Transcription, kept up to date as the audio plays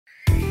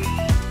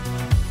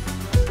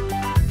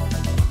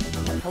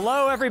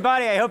Hello,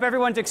 everybody. I hope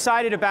everyone's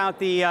excited about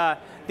the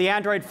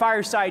Android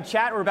Fireside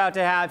chat we're about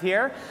to have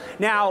here.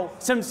 Now,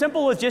 some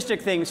simple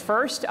logistic things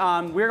first.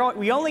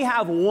 We only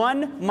have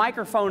one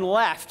microphone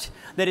left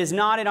that is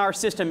not in our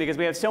system because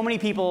we have so many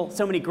people,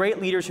 so many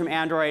great leaders from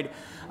Android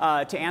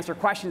to answer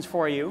questions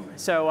for you.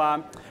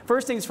 So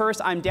first things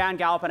first, I'm Dan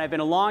Gallup, and I've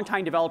been a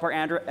longtime developer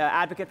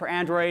advocate for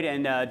Android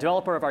and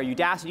developer of our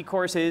Udacity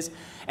courses.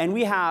 And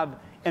we have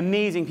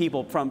amazing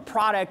people from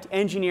product,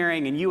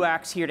 engineering, and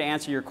UX here to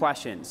answer your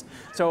questions.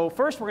 So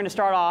first, we're going to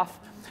start off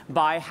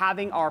by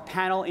having our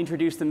panel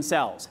introduce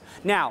themselves.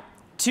 Now,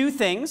 two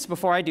things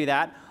before I do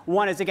that.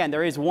 One is, again,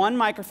 there is one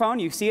microphone.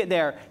 You see it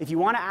there. If you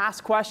want to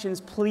ask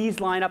questions, please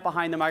line up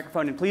behind the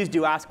microphone, and please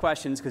do ask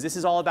questions, because this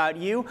is all about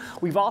you.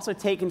 We've also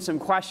taken some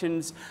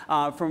questions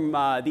from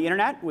the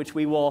internet, which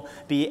we will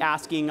be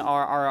asking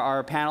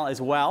our panel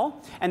as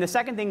well. And the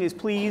second thing is,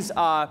 please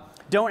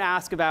don't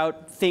ask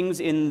about things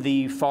in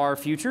the far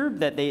future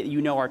that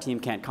our team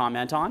can't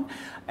comment on,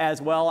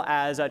 as well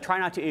as try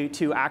not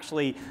to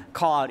actually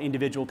call out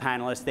individual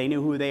panelists. They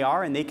know who they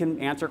are, and they can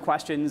answer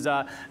questions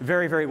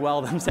very, very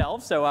well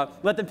themselves. So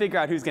let them figure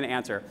out who's going to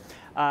answer.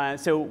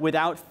 So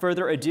without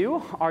further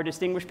ado, our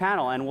distinguished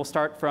panel, and we'll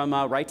start from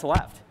right to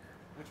left.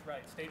 Which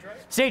right? Stage right?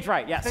 Stage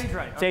right, yes. Stage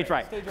right. Okay. Stage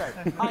right. Stage right.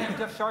 Hi, I'm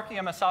Jeff Sharkey.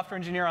 I'm a software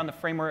engineer on the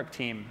Framework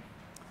team.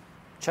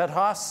 Chet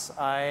Haas,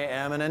 I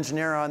am an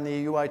engineer on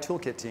the UI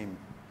Toolkit team.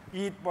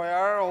 Eid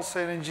Boyar,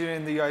 also an engineer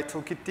in the UI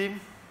Toolkit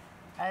team.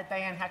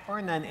 Diane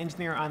Hackborn, an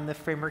engineer on the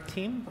Framework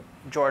team.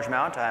 George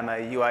Mount, I'm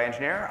a UI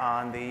engineer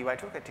on the UI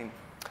Toolkit team.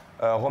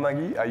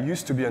 Romagui, I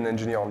used to be an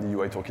engineer on the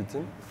UI Toolkit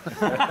team.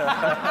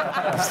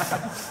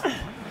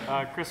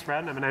 Chris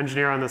Redden, I'm an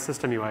engineer on the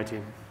System UI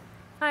team.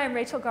 Hi, I'm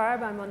Rachel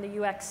Garb. I'm on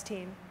the UX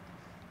team.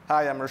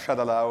 Hi, I'm Rashad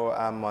Alao.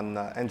 I'm an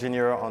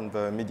engineer on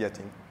the media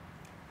team.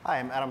 Hi,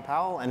 I'm Adam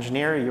Powell,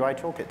 engineer, UI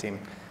Toolkit team.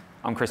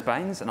 I'm Chris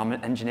Baines, and I'm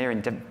an engineer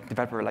in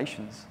developer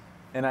relations.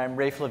 And I'm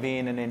Rafe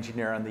Levine, an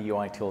engineer on the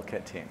UI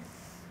Toolkit team.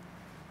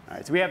 All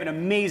right, so we have an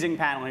amazing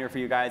panel here for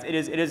you guys. It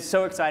is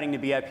so exciting to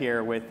be up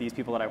here with these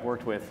people that I've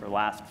worked with for the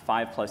last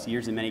 5+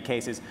 years in many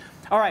cases.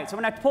 All right, so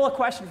I'm going to pull a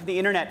question from the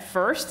internet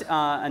first,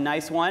 a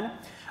nice one.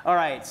 All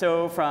right,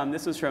 so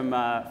this was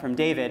from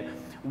David.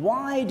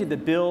 Why did the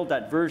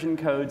build.version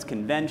codes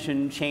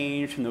convention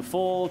change from the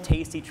full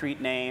Tasty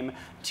Treat name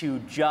to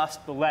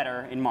just the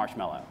letter in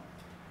Marshmallow?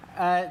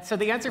 So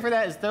the answer for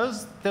that is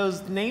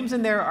those names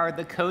in there are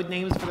the code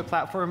names for the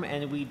platform,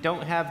 and we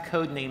don't have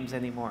code names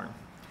anymore.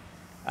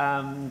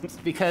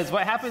 Because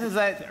what happened is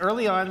that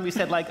early on we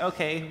said, like,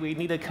 OK, we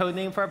need a code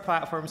name for our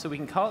platform so we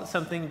can call it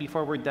something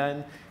before we're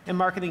done. And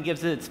marketing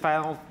gives it its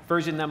final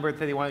version number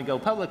that they want to go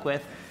public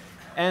with.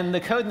 And the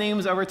code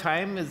names over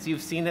time, as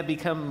you've seen, have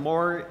become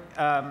more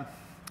of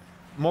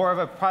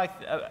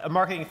a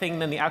marketing thing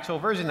than the actual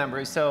version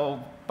numbers.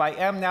 So by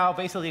M now,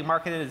 basically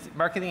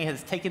marketing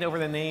has taken over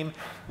the name.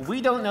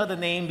 We don't know the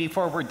name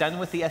before we're done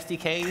with the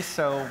SDKs,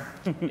 so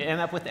you end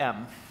up with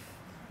M.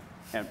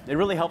 Yeah, it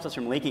really helps us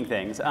from leaking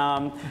things.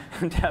 To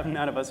have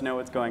none of us know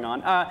what's going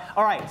on.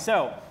 All right,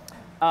 so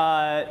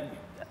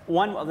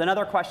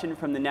another question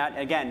from the net.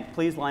 Again,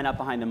 please line up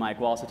behind the mic.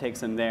 We'll also take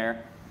some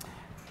there.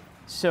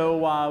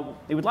 So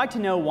they would like to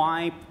know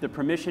why the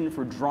permission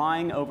for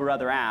drawing over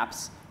other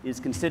apps is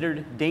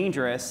considered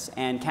dangerous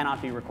and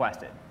cannot be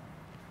requested.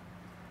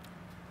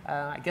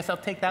 I guess I'll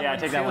take that one,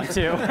 too. Yeah, take that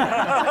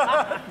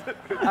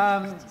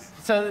one, too.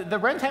 So the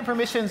runtime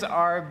permissions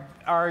are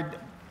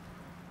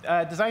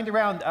designed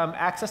around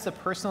access to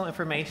personal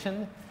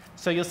information.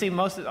 So you'll see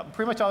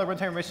pretty much all the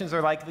runtime permissions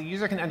are like the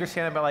user can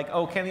understand about, like,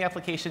 oh, can the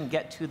application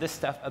get to this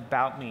stuff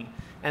about me?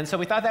 And so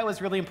we thought that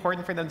was really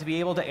important for them to be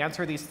able to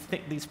answer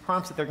these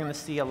prompts that they're going to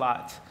see a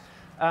lot.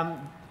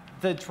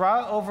 The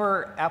draw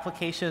over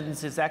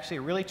applications is actually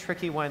a really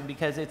tricky one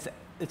because it's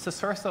a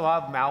source of a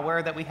lot of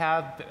malware that we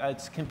have.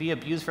 It can be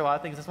abused for a lot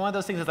of things. It's one of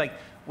those things that's like,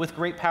 with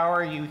great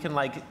power, you can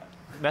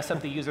mess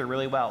up the user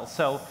really well.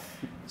 So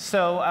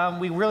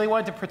we really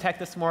wanted to protect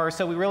this more.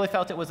 So we really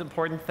felt it was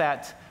important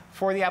that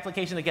for the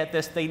application to get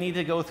this, they need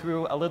to go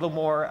through a little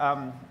more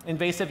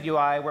invasive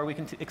UI where we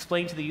can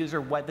explain to the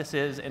user what this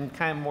is and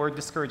kind of more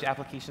discourage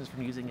applications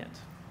from using it.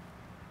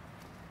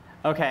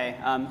 OK,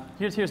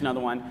 here's another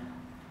one.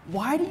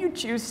 Why do you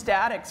choose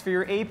statics for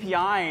your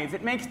APIs?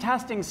 It makes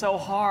testing so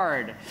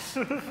hard.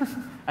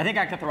 I think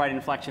I got the right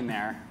inflection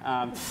there.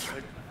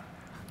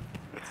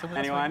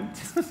 Anyone?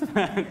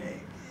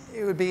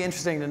 It would be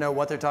interesting to know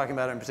what they're talking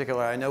about in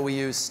particular. I know we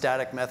use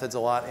static methods a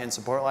lot in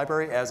support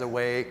library as a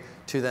way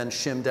to then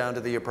shim down to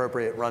the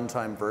appropriate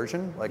runtime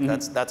version. Like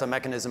that's a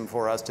mechanism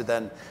for us to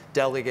then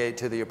delegate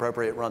to the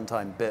appropriate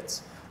runtime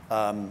bits.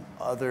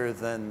 Other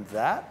than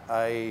that,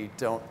 I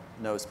don't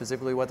know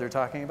specifically what they're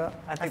talking about.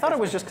 I thought it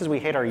was just because we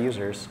hate our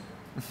users.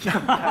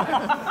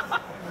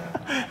 I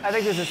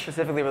think this is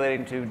specifically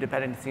relating to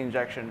dependency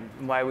injection,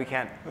 why we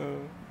can't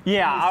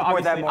Yeah,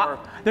 obviously. more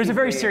There's a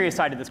very serious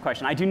side to this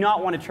question. I do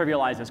not want to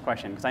trivialize this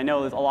question because I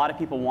know that a lot of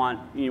people want,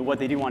 what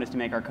they do want is to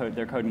make their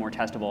code more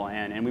testable,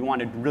 and we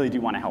really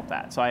do want to help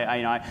that. So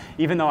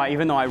even though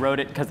I wrote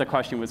it because the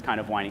question was kind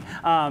of whiny,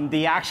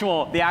 the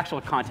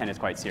actual content is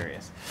quite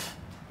serious.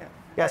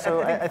 Yeah,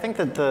 so I think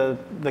that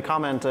the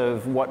comment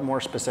of what more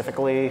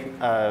specifically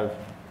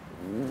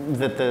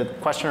that the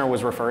questioner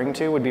was referring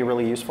to would be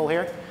really useful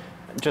here,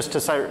 just to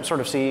sort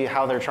of see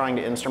how they're trying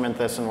to instrument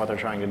this and what they're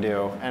trying to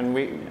do.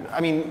 And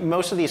I mean,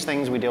 most of these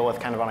things we deal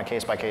with kind of on a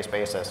case-by-case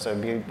basis, so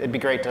it'd be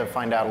great to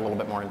find out a little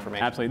bit more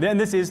information. Absolutely. Then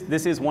this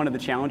is one of the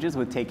challenges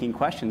with taking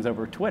questions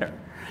over Twitter.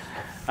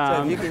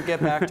 So if you can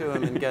get back to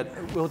him and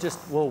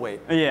we'll wait.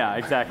 Yeah,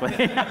 exactly.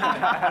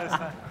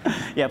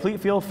 Yeah, please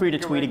feel free to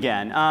tweet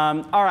again.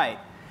 All right.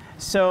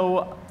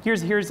 So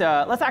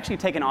let's actually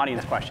take an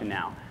audience question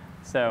now.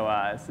 So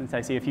since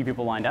I see a few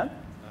people lined up.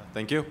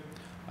 Thank you.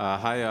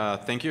 Hi,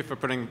 thank you for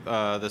putting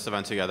this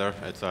event together.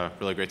 It's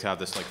really great to have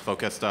this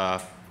focused,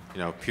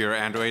 pure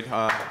Android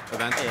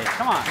event. Hey,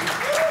 come on.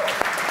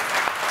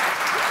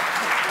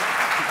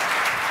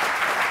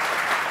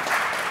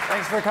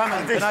 Thanks for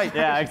coming. Good night.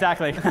 Yeah,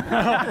 exactly.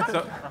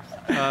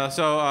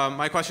 So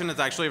my question is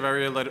actually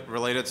very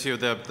related to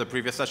the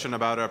previous session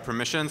about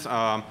permissions,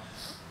 and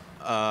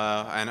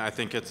I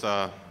think it's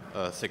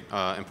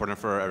important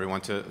for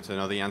everyone to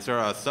know the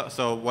answer.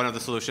 So one of the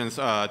solutions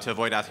to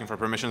avoid asking for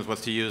permissions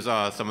was to use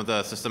some of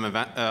the system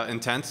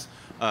intents.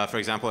 For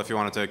example, if you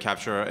wanted to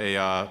capture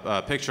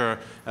a picture,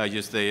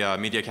 use the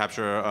media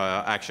capture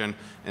action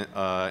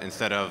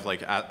instead of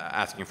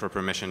asking for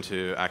permission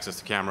to access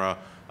the camera,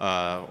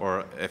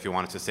 or if you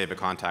wanted to save a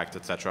contact,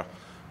 etc.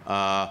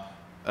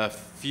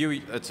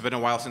 It's been a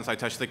while since I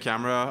touched the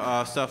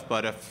camera stuff,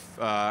 but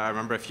I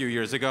remember a few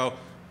years ago,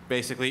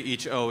 basically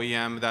each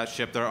OEM that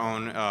shipped their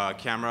own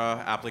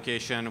camera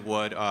application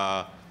would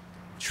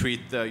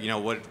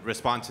would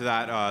respond to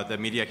that the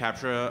media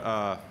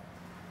capture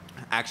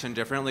action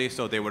differently.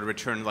 So they would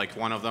return,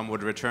 one of them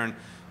would return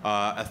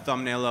a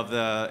thumbnail of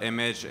the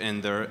image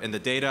in the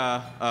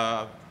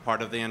data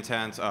part of the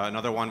intent.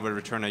 Another one would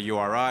return a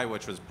URI,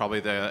 which was probably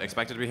the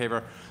expected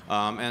behavior,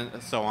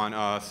 and so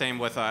on. Same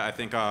with I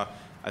think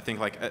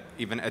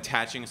even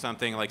attaching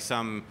something like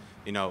some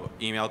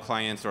email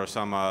clients or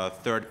some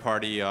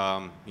third-party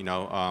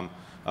email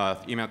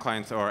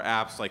clients or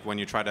apps. Like when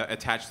you try to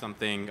attach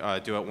something,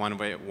 do it one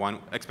way,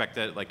 expect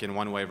it in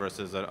one way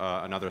versus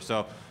another.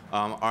 So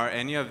have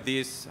any of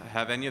these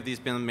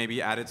been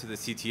maybe added to the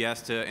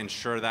CTS to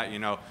ensure that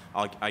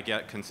I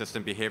get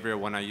consistent behavior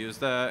when I use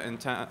the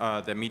intent,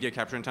 the media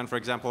capture intent, for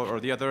example, or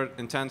the other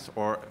intents,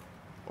 or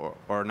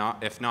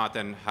not? If not,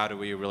 then how do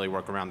we really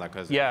work around that?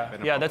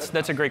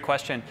 That's a great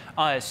question.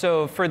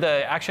 So for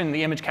the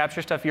image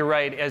capture stuff, you're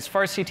right. As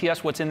far as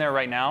CTS, what's in there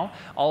right now,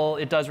 all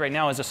it does right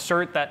now is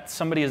assert that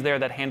somebody is there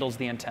that handles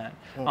the intent.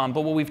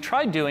 But what we've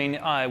tried doing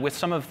with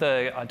some of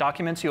the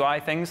documents UI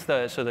things,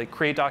 so the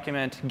create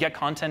document, get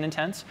content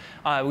intents,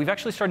 we've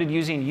actually started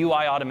using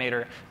UI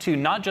Automator to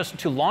not just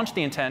to launch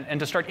the intent and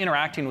to start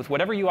interacting with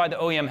whatever UI the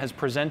OEM has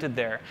presented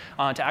there,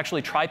 to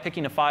actually try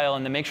picking a file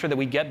and to make sure that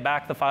we get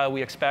back the file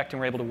we expect and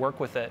we're able to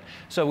work with it.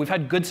 So we've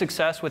had good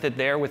success with it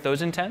there with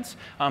those intents,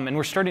 and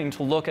we're starting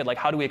to look at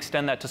how do we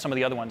extend that to some of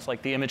the other ones,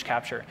 like the image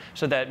capture,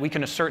 so that we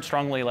can assert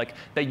strongly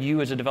that you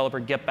as a developer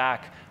get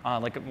back,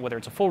 whether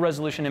it's a full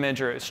resolution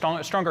image or a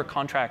stronger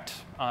contract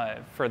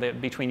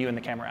between you and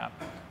the camera app.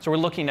 So we're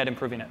looking at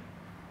improving it.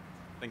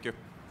 Thank you.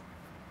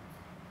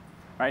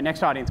 All right,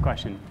 next audience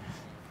question.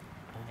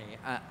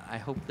 I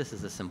hope this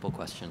is a simple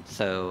question.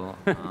 So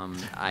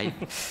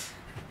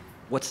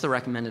what's the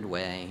recommended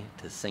way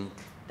to sync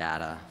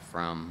data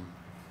from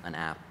an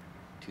app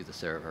to the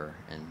server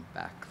and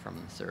back from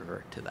the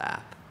server to the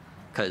app?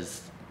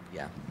 Because,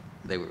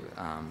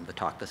 the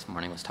talk this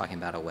morning was talking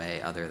about a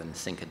way other than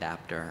sync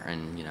adapter,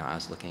 and I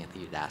was looking at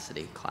the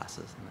Udacity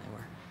classes, and they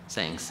were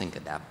saying sync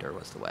adapter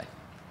was the way.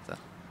 So.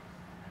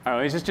 Oh,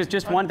 it's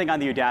just one thing on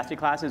the Udacity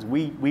classes.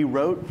 We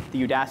wrote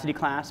the Udacity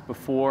class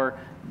before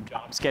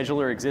Job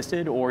Scheduler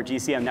existed or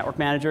GCM Network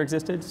Manager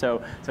existed.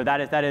 So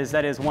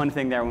that is one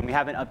thing there. When we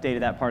haven't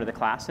updated that part of the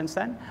class since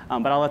then,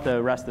 but I'll let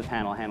the rest of the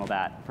panel handle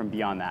that from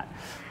beyond that.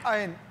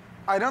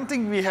 I don't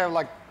think we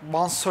have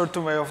one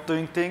certain way of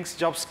doing things.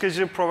 Job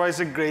Scheduler provides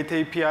a great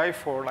API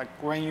for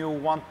when you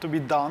want to be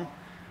done,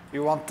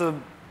 you want the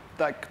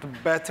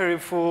battery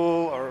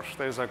full, or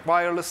there's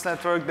wireless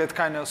network, that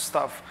kind of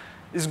stuff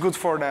is good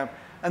for them.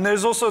 And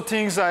there's also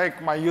things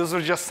like my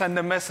user just send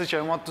a message,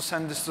 I want to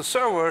send this to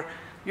server,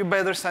 you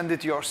better send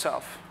it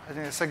yourself. I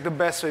think it's the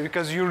best way,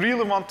 because you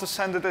really want to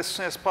send it as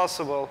soon as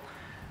possible.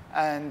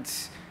 And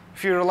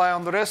if you rely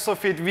on the rest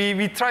of it,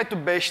 we try to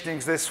bash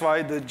things. That's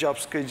why the job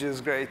schedule is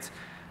great.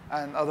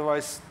 And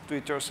otherwise, do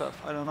it yourself.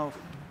 I don't know.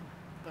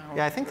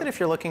 Yeah, I think that if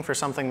you're looking for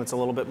something that's a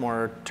little bit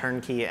more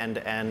turnkey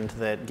end-to-end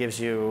that gives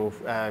you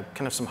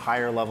kind of some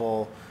higher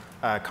level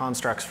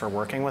constructs for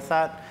working with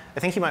that. I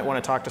think you might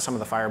want to talk to some of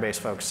the Firebase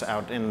folks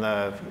out in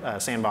the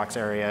sandbox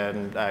area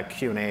and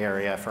Q&A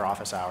area for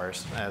office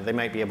hours. They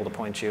might be able to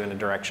point you in a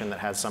direction that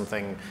has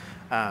something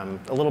a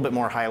little bit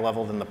more high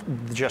level than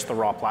just the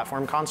raw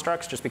platform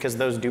constructs, just because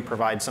those do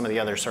provide some of the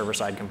other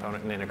server-side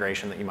component and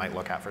integration that you might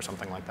look at for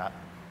something like that.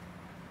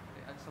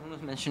 Someone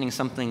was mentioning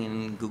something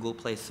in Google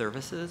Play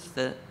Services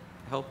that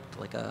helped,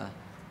 like a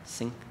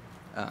sync,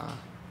 I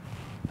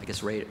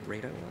guess Radar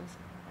was?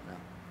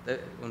 No.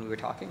 When we were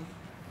talking?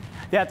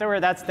 Yeah,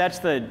 that's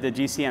the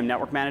GCM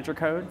Network Manager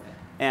code.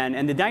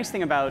 And the nice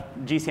thing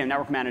about GCM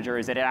Network Manager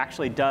is that it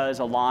actually does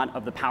a lot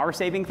of the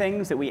power-saving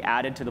things that we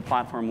added to the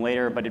platform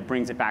later, but it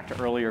brings it back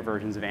to earlier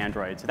versions of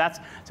Android.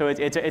 So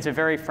it's a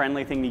very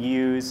friendly thing to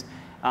use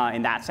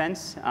in that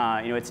sense.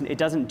 It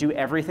doesn't do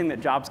everything that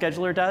Job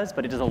Scheduler does,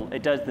 but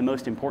it does the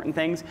most important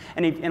things.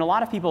 And a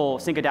lot of people,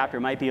 Sync Adapter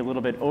might be a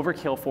little bit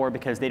overkill for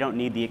because they don't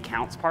need the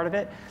accounts part of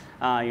it.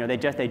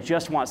 They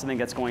just want something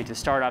that's going to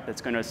start up, that's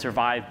going to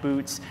survive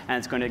boots, and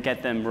it's going to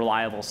get them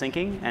reliable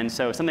syncing. And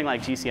so something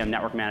like GCM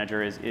Network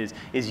Manager is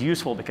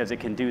useful because it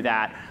can do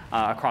that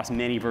across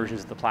many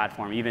versions of the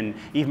platform, even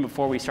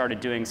before we started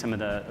doing some of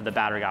the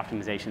battery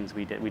optimizations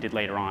we did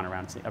later on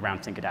around Sync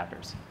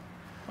Adapters.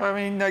 I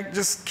mean, like,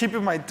 just keep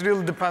in mind, it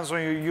really depends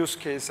on your use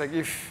case. Like,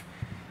 if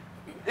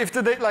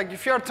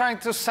you're trying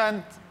to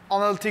send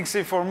analytics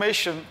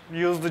information,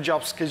 use the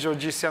job schedule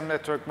GCM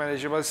Network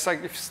Manager. But it's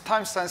like, if it's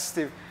time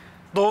sensitive,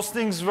 those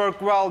things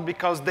work well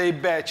because they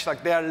batch,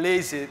 like they are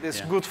lazy. It's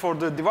good for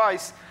the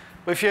device.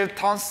 But if you have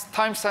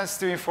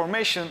time-sensitive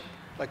information,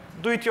 like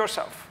do it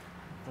yourself.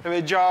 Have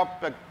a job.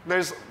 Like,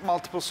 there's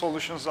multiple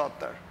solutions out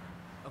there.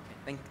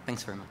 Okay,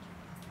 thanks very much.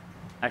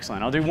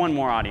 Excellent. I'll do one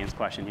more audience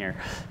question here.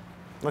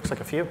 Looks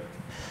like a few.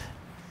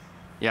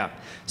 Yeah.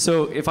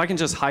 So if I can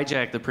just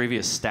hijack the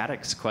previous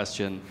statics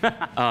question.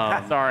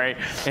 Sorry.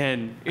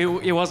 And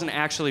it wasn't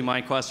actually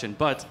my question,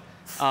 but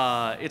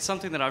it's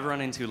something that I've run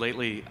into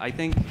lately. I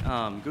think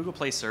Google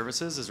Play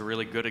Services is a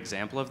really good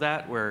example of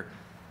that, where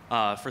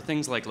for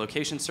things like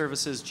location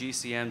services,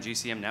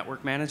 GCM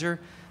Network Manager,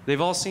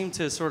 they've all seemed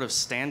to sort of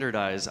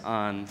standardize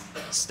on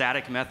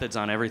static methods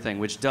on everything,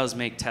 which does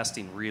make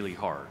testing really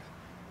hard,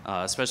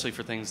 especially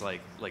for things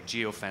like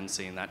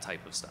geofencing, that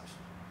type of stuff.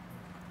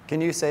 Can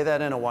you say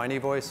that in a whiny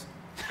voice?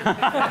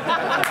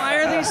 Why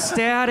are they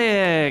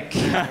static?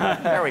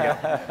 There we go.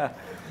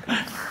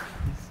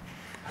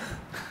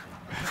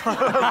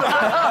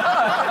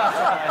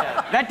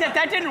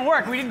 That didn't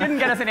work. We didn't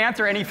get us an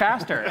answer any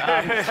faster.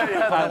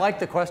 I like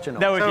the question.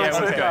 That was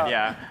good,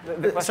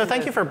 yeah. So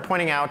thank you for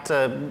pointing out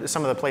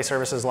some of the Play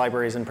Services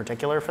libraries in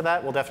particular for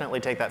that. We'll definitely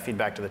take that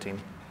feedback to the team.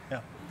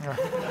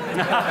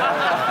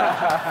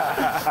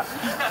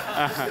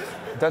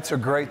 That's a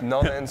great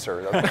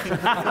non-answer.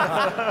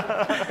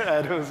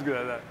 That was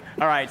good.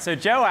 All right, so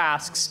Joe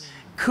asks,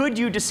 could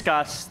you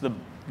discuss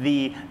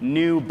the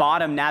new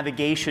bottom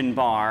navigation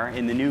bar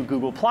in the new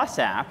Google Plus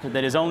app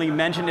that is only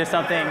mentioned as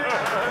something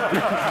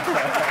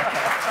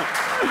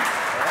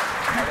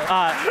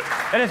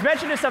that is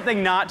mentioned as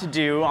something not to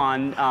do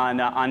on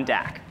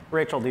DAC?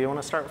 Rachel, do you want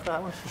to start with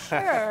that one?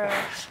 Sure.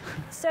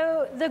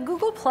 So the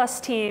Google Plus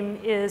team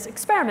is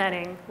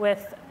experimenting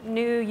with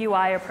new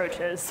UI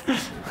approaches.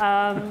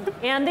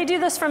 And they do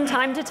this from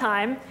time to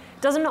time.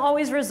 Doesn't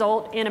always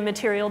result in a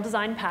material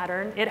design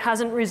pattern. It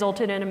hasn't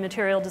resulted in a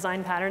material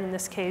design pattern in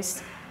this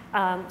case.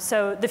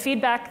 So the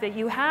feedback that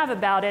you have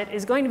about it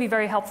is going to be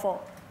very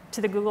helpful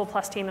to the Google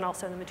Plus team and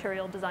also the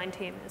material design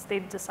team as they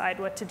decide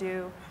what to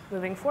do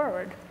moving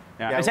forward.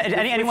 Yeah.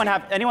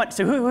 Anyone?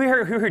 So who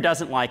here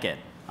doesn't like it?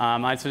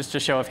 It's just a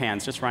show of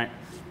hands, just right.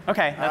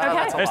 Okay,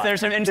 there's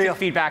some instant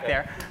feedback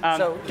there.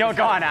 Go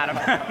on, Adam.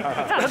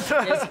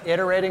 Is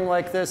iterating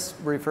like this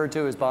referred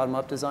to as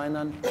bottom-up design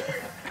then?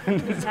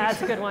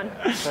 That's a good one.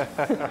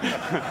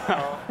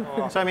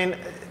 So I mean,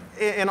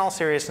 in all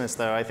seriousness,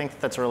 though, I think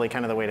that's really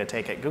kind of the way to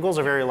take it. Google's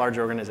a very large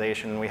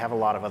organization. We have a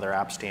lot of other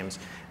apps teams.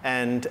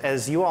 And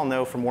as you all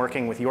know from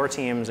working with your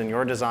teams and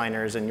your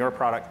designers and your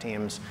product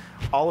teams,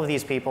 all of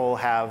these people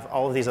have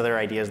all of these other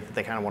ideas that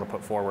they kind of want to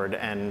put forward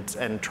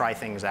and try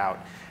things out.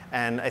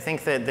 And I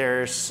think that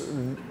there's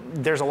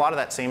a lot of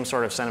that same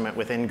sort of sentiment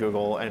within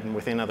Google and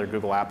within other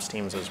Google Apps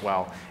teams as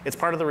well. It's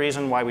part of the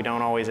reason why we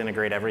don't always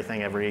integrate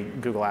everything every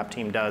Google App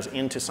team does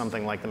into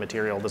something like the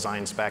material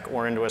design spec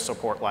or into a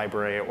support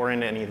library or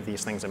into any of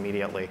these things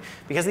immediately.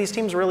 Because these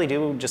teams really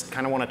do just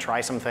kind of want to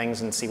try some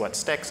things and see what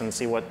sticks and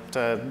see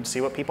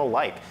what people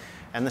like.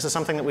 And this is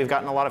something that we've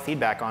gotten a lot of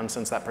feedback on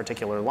since that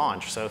particular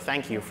launch. So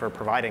thank you for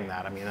providing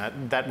that. I mean,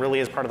 that really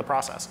is part of the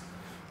process.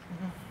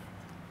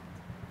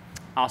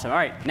 Awesome. All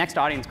right, next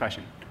audience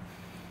question.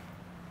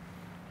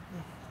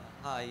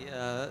 Hi.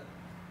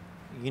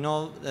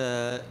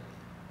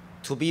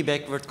 To be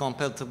backward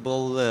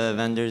compatible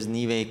when there's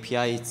new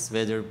API, it's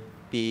whether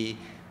be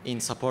in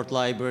support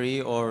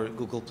library or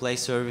Google Play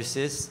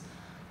Services.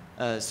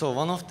 So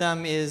one of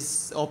them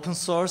is open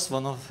source,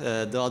 one of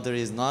the other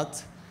is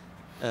not.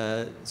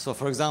 So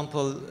for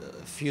example,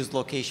 Fuse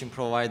location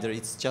provider,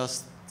 it's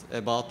just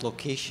about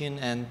location,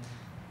 and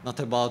not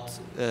about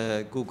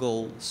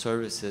Google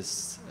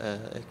services,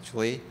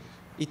 actually.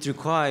 It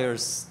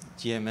requires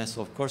GMS,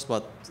 of course,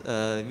 but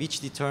which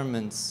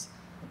determines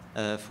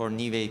for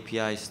new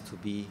APIs to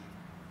be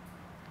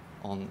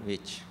on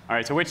which? All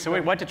right, so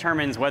what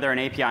determines whether an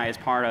API is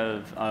part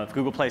of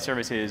Google Play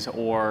Services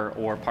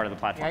or part of the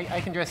platform? I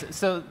can address it.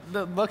 So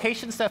the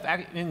location stuff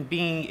in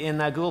being in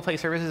Google Play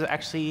Services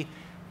actually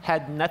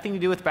had nothing to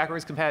do with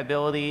backwards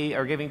compatibility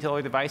or giving to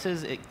other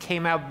devices. It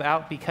came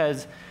about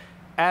because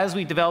as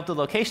we developed the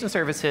location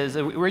services,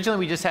 originally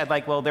we just had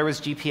like, well, there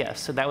was GPS,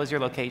 so that was your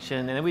location,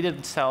 and then we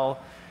did cell.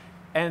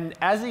 And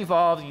as it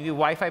evolved, you do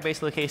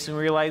Wi-Fi-based location,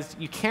 we realized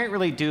you can't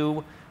really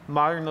do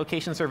modern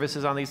location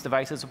services on these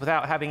devices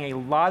without having a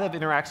lot of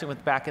interaction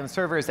with backend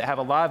servers that have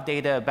a lot of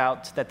data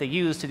that they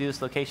use to do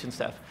this location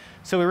stuff.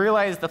 So we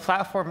realized the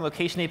platform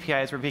location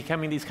APIs were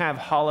becoming these kind of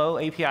hollow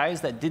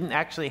APIs that didn't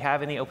actually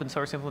have any open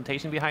source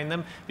implementation behind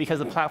them because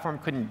the platform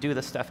couldn't do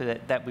the stuff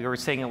that we were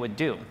saying it would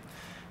do.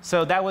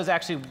 So that was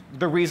actually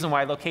the reason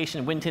why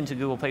location went into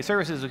Google Play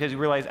Services, because we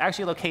realized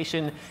actually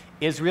location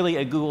is really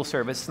a Google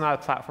service, it's not a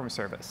platform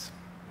service.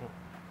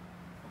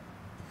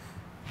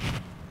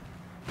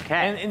 Okay.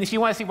 And if you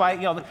want to see why,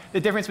 the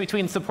difference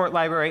between support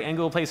library and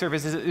Google Play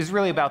Services is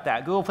really about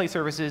that. Google Play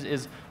Services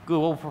is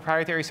Google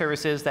proprietary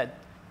services that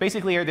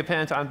basically are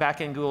dependent on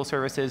backend Google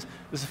services.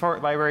 The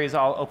support library is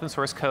all open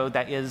source code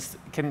that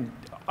can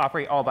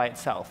operate all by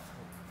itself.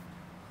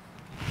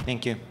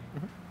 Thank you.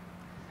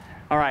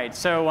 All right,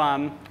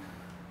 so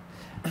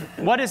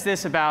what is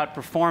this about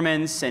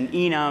performance and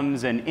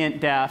enums and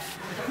intdef?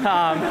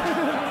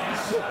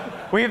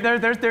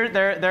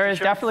 There has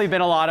definitely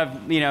been a lot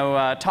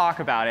of talk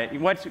about it.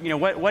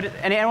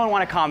 And anyone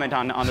want to comment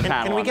on the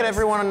panel? Can we get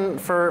everyone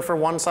for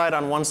one side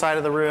on one side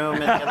of the room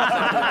and the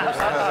other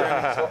side on the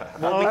other side?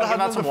 Well, we can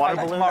give out some water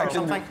balloons or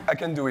something. I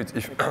can do it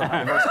if the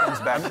voice comes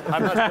back.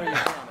 I'm not sure you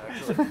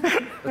can,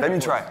 actually. Let me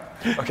try.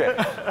 Okay.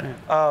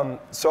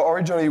 So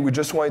originally, we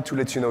just wanted to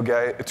let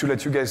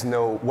you guys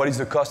know what is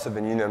the cost of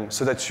an enum,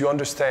 so that you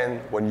understand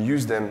when you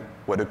use them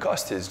what the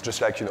cost is. Just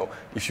like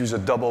if you use a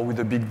double with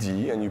a big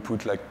D and you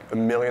put like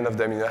 1 million of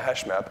them in a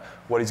hash map,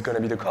 what is going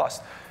to be the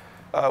cost?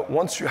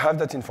 Once you have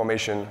that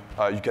information,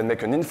 you can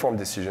make an informed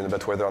decision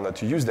about whether or not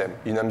to use them.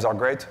 Enums are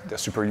great; they're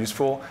super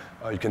useful.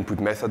 You can put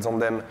methods on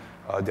them.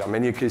 There are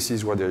many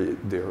cases where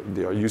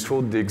they are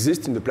useful. They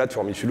exist in the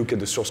platform. If you look at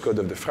the source code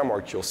of the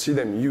framework, you'll see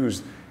them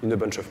used in a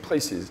bunch of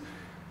places.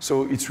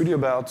 So it's really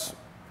about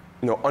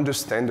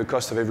understand the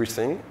cost of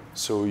everything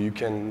so you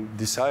can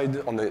decide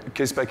on a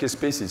case-by-case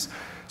basis.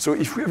 So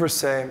if we ever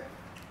say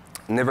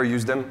never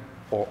use them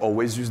or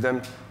always use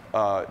them,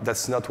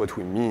 that's not what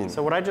we mean.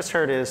 So what I just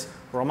heard is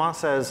Romain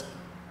says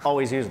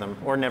always use them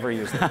or never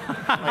use them.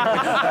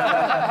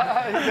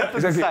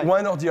 Exactly,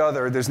 one or the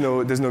other. There's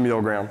no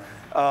middle ground.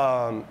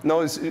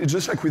 No, it's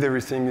just like with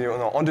everything.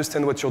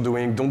 Understand what you're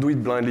doing. Don't do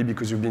it blindly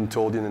because you've been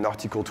told in an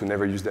article to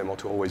never use them or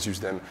to always use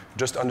them.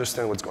 Just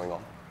understand what's going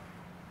on.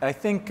 I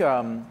think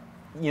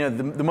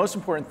the most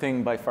important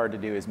thing by far to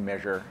do is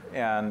measure.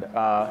 And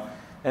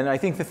I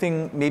think the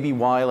thing maybe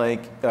why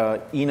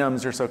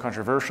enums are so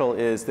controversial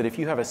is that if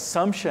you have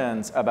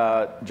assumptions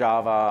about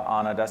Java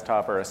on a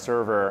desktop or a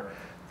server,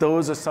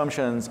 those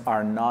assumptions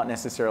are not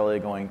necessarily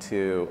going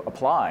to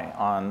apply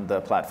on the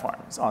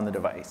platforms, on the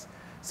device.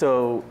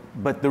 So,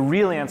 but the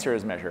real answer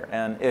is measure.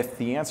 And if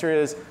the answer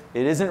is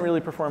it isn't really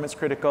performance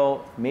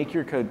critical, make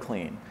your code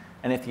clean.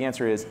 And if the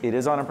answer is it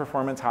is on a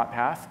performance hot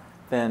path,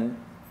 then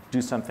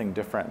do something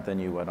different than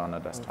you would on a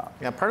desktop.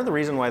 Yeah, part of the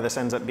reason why this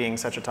ends up being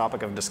such a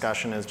topic of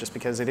discussion is just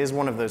because it is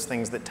one of those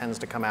things that tends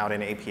to come out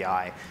in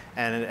API.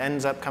 And it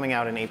ends up coming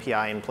out in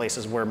API in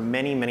places where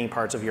many, many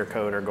parts of your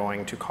code are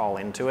going to call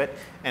into it.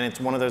 And it's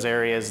one of those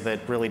areas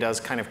that really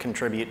does kind of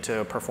contribute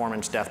to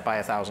performance death by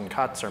 1,000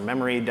 cuts or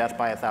memory death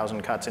by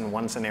 1,000 cuts in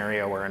one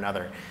scenario or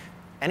another.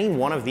 Any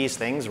one of these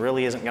things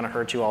really isn't going to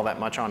hurt you all that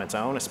much on its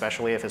own,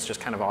 especially if it's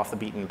just kind of off the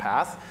beaten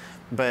path.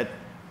 But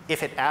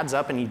if it adds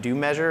up and you do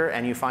measure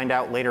and you find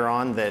out later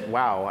on that,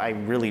 wow, I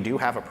really do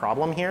have a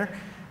problem here,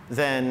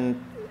 then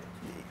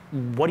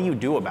what do you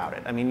do about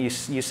it? I mean, you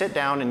sit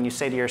down and you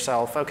say to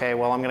yourself, okay,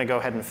 well, I'm going to go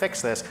ahead and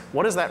fix this.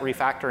 What does that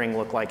refactoring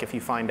look like if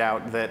you find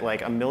out that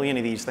like 1 million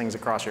of these things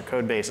across your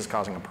code base is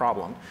causing a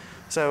problem?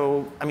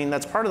 So, I mean,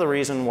 that's part of the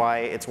reason why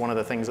it's one of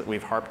the things that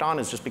we've harped on,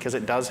 is just because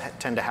it does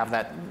tend to have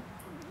that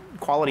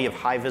quality of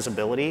high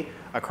visibility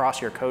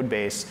across your code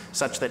base,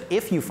 such that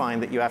if you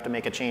find that you have to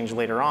make a change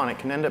later on, it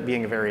can end up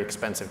being a very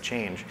expensive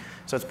change.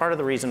 So it's part of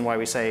the reason why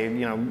we say,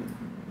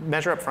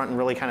 measure up front and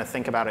really kind of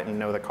think about it and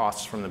know the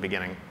costs from the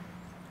beginning.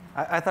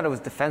 I thought it was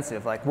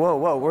defensive, like,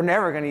 whoa, we're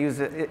never going to use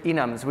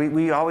enums.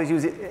 We always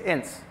use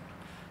ints.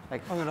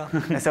 Like,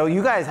 so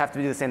you guys have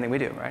to do the same thing we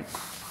do, right?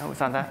 No, it's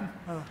not that?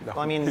 Well,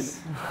 I mean,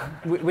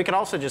 we could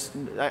also just,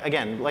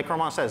 again, like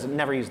Romain says,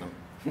 never use them.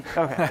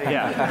 Okay.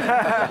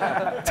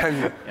 Yeah. 10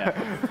 years.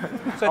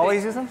 So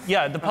always use them?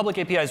 Yeah, the public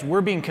APIs,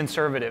 we're being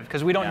conservative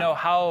because we don't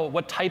know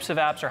what types of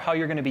apps or how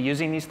you're going to be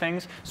using these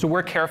things. So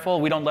we're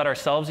careful. We don't let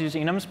ourselves use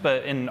enums,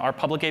 but in our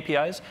public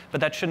APIs. But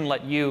that shouldn't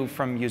let you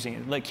from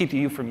using, keep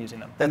you from using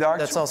them. And there are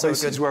That's actually also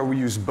places good. where we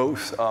use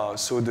both.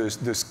 So the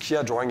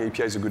Skia drawing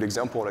API is a good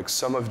example. Like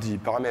some of the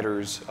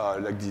parameters,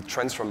 like the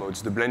transfer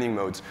modes, the blending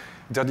modes,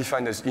 they're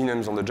defined as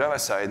enums on the Java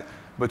side.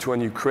 But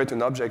when you create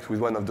an object with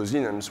one of those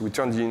enums, we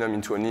turn the enum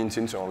into an int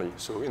internally.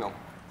 So, you know.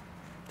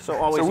 So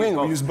always we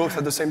use both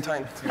at the same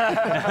time.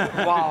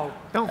 Wow.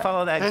 Don't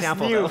follow that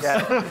example.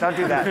 Yeah, don't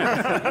do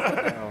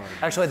that.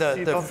 Actually,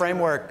 the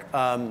framework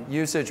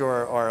usage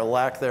or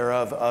lack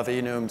thereof of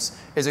enums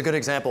is a good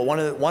example.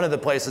 One of the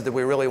places that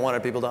we really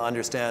wanted people to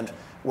understand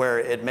where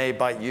it may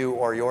bite you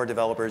or your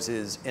developers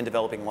is in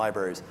developing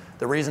libraries.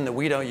 The reason that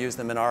we don't use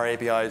them in our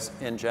APIs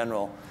in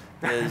general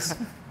is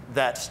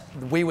that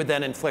we would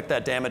then inflict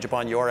that damage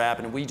upon your app,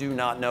 and we do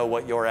not know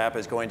what your app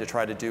is going to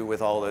try to do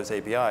with all those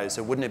APIs.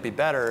 So wouldn't it be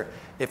better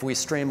if we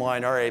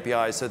streamlined our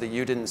APIs so that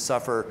you didn't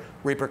suffer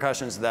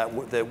repercussions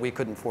that we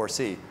couldn't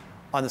foresee?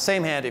 On the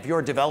same hand, if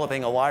you're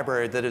developing a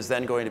library that is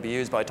then going to be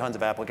used by tons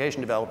of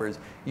application developers,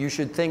 you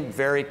should think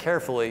very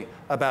carefully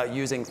about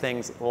using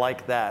things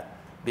like that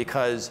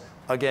because,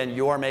 again,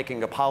 you're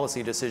making a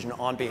policy decision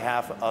on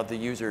behalf of the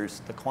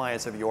users, the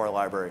clients of your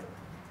library.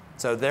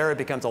 So there it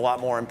becomes a lot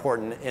more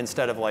important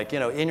instead of like,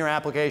 in your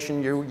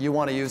application, you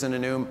want to use an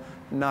enum,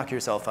 knock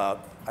yourself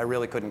out. I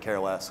really couldn't care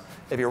less.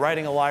 If you're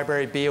writing a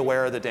library, be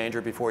aware of the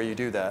danger before you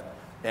do that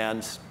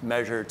and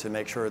measure to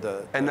make sure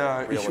the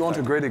if you want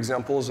a great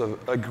example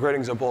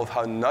of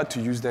how not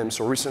to use them,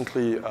 so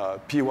recently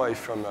PY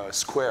from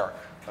Square,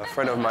 a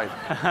friend of mine,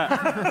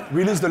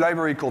 released a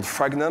library called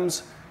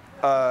Fragnums,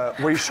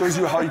 where he shows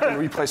you how you can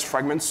replace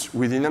fragments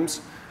with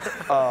enums.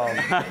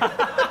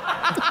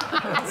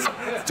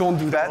 Don't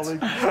do that.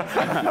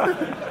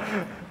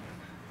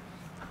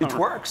 It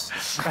works.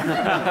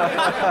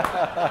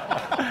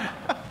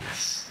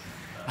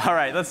 All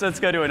right, let's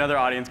go to another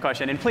audience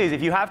question. And please,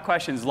 if you have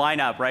questions, line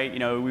up, right?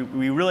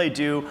 We really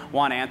do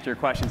want to answer your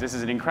questions. This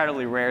is an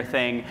incredibly rare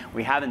thing.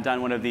 We haven't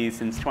done one of these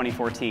since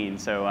 2014.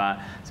 So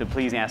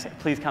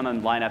please come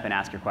and line up and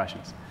ask your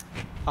questions.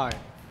 Hi.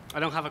 I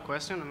don't have a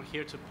question. I'm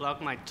here to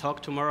plug my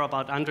talk tomorrow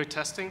about Android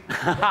testing.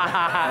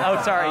 Oh,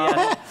 sorry,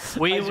 yes.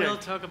 We will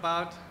talk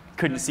about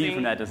couldn't see you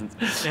from that distance.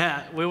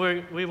 Yeah, we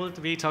will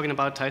be talking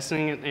about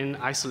testing in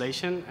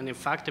isolation. And in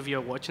fact, if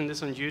you're watching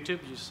this on YouTube,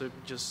 you should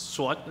just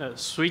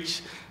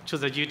switch to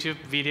the YouTube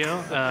video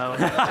right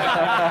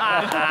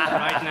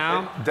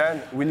now.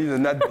 Dan, we need a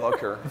net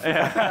blocker.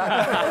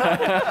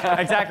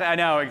 Exactly, I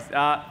know.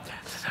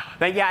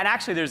 But yeah, and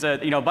actually, there's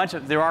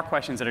there are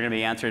questions that are going to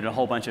be answered in a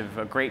whole bunch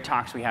of great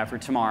talks we have for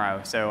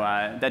tomorrow. So,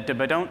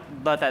 but don't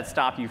let that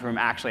stop you from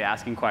actually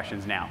asking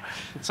questions now.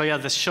 So yeah,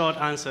 the short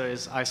answer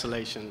is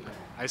isolation.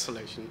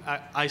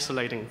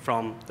 Isolating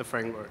from the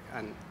framework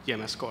and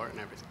EMS core and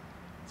everything.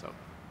 So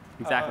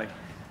exactly.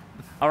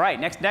 All right,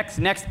 next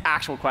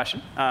actual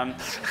question.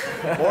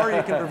 Or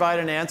you can provide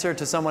an answer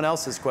to someone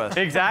else's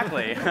question.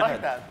 Exactly. I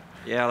like that.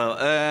 Yeah,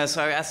 hello.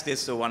 So I asked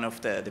this to one of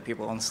the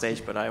people on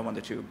stage, but I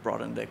wanted to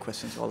broaden the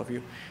question to all of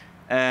you.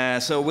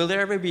 So will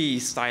there ever be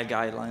style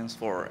guidelines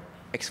for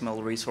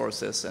XML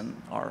resources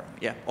and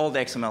all the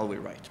XML we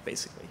write,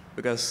 basically?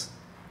 Because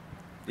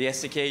the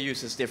SDK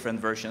uses different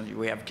versions.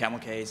 We have camel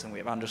case and we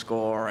have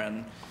underscore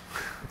and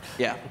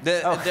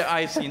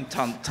I've seen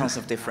tons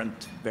of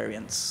different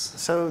variants.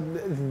 So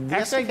the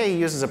SDK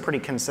uses a pretty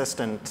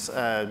consistent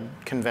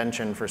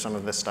convention for some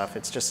of this stuff.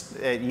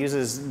 It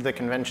uses the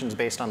conventions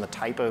based on the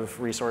type of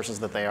resources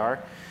that they are.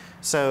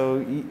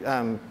 So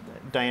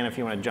Diana, if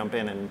you want to jump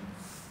in and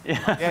you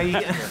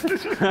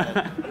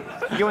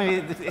want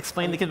me to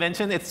explain the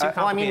convention? It's too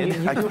complicated.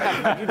 You do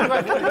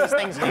have one of these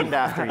things named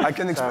after you. I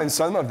can explain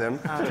some of them.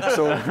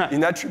 So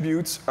in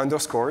attributes,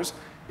 underscores.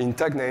 In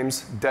tag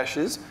names,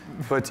 dashes.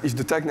 But if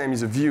the tag name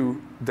is a view,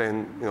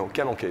 then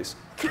camel case.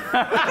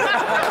 That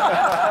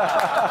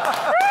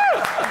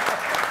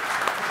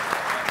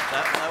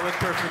was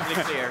perfectly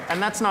clear. And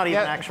that's not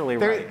even actually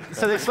right.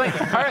 So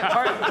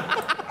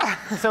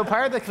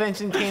part of the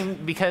convention came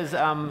because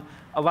a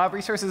lot of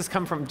resources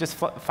come from just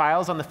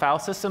files on the file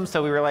system.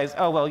 So we realized,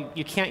 oh, well,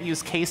 you can't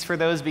use case for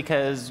those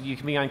because you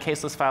can be on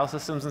caseless file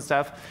systems and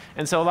stuff.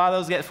 And so a lot of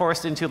those get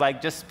forced into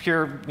just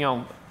pure,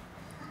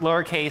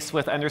 lowercase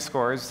with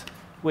underscores,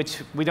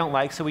 which we don't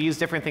like. So we use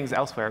different things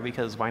elsewhere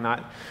because why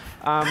not?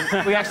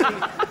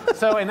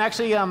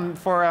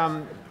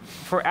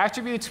 For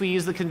attributes, we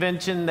use the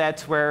convention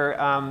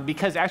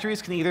because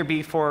attributes can either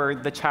be for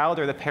the child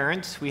or the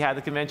parent, we have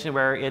the convention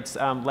where it's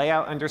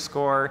layout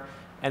underscore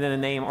and then a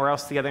name, or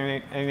else the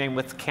other name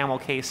with camel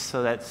case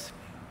so that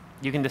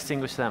you can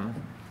distinguish them.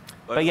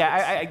 But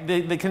yeah,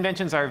 the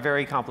conventions are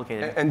very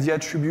complicated. And the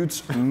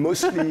attributes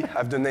mostly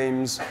have the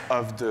names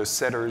of the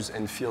setters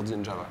and fields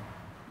in Java.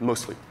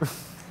 Mostly.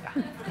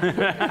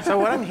 So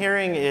what I'm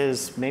hearing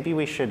is maybe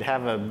we should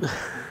have a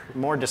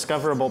more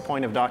discoverable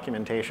point of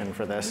documentation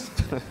for this.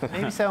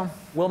 Maybe so.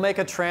 We'll make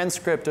a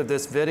transcript of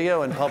this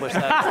video and publish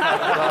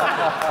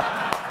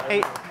that.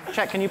 Hey,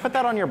 Chet, can you put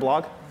that on your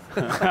blog?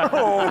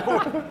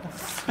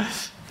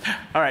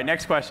 All right,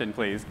 next question,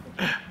 please.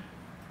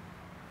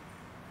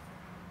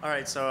 All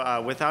right,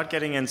 so without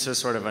getting into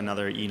sort of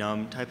another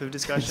enum type of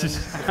discussion,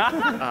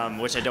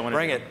 which I don't want to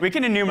Bring it. We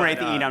can enumerate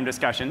the enum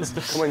discussions.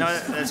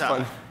 That's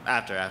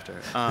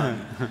after.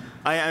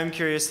 I'm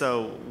curious,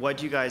 though, what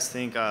do you guys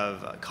think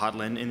of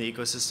Kotlin in the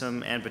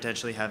ecosystem and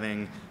potentially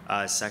having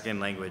a second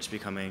language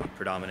becoming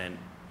predominant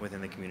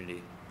within the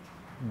community?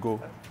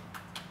 Go.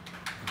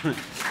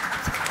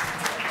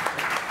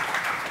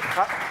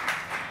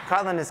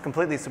 Kotlin is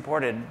completely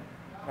supported,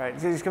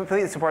 right? It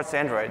completely supports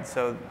Android,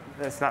 so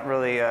it's not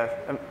really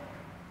an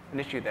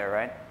issue there,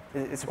 right?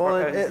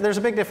 There's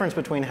a big difference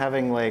between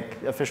having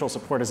like official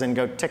support, as in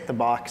go tick the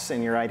box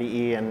in your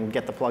IDE and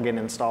get the plugin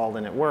installed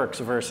and it works,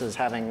 versus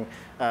having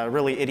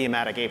really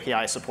idiomatic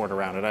API support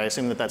around it. I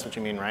assume that that's what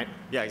you mean, right?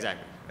 Yeah,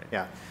 exactly. Right.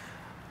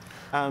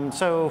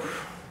 Yeah.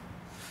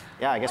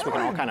 Yeah, I guess we can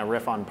all kind of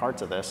riff on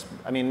parts of this.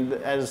 I mean,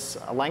 as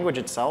a language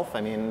itself,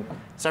 I mean,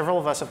 several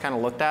of us have kind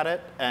of looked at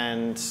it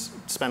and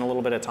spent a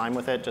little bit of time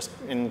with it, just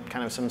in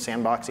kind of some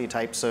sandboxy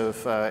types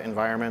of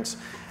environments.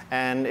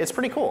 And it's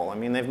pretty cool. I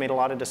mean, they've made a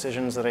lot of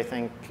decisions that I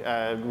think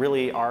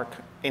really are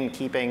in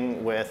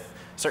keeping with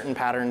certain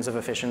patterns of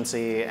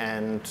efficiency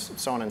and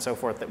so on and so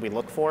forth that we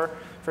look for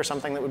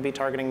something that would be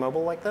targeting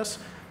mobile like this.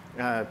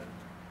 If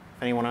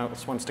anyone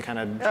else wants to kind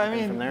of jump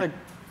in from there. Like,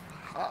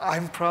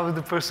 I'm probably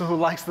the person who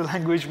likes the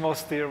language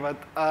most here, but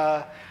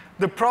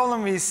the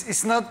problem is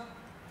it's not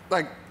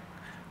like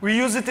we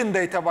use it in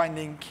data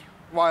binding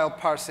while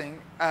parsing,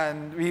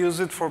 and we use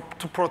it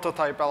to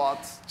prototype a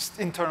lot just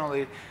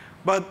internally.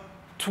 But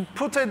to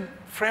put a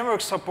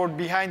framework support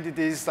behind it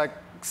is like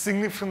a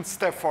significant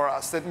step for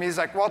us. That means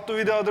like what do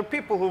we do with other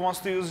people who wants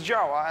to use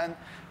Java, and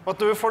what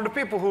do we for the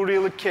people who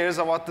really cares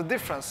about the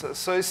differences?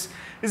 So it's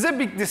a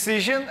big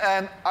decision,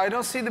 and I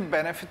don't see the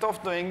benefit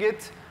of doing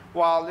it.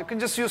 Well, you can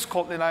just use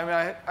Kotlin. I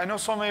mean, I know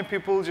so many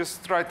people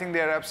just writing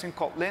their apps in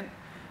Kotlin.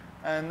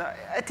 And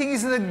I think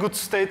it's in a good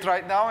state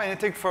right now.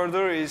 Anything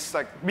further is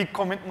like big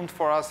commitment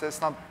for us. It's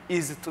not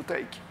easy to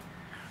take.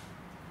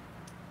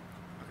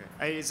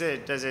 Okay.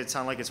 Does it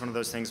sound like it's one of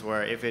those things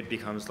where if it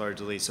becomes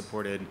largely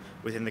supported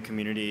within the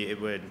community, it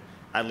would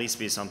at least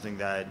be something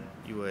that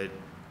you would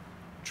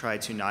try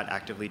to not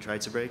actively try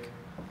to break?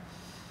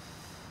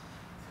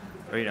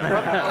 Or, you know,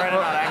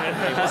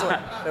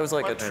 that was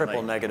like a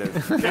triple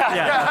negative. No,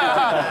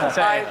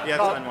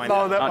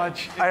 that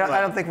much. I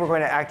don't think we're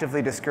going to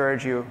actively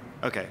discourage you.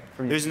 Okay.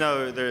 There's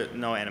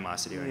no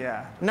animosity. Right?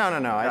 Yeah. No.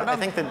 I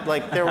think that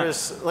like there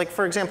was like,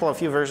 for example, a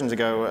few versions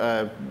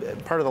ago,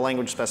 part of the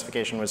language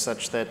specification was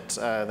such that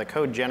the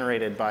code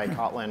generated by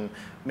Kotlin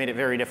made it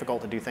very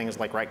difficult to do things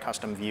like write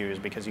custom views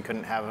because you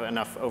couldn't have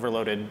enough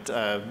overloaded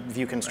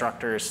view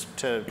constructors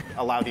to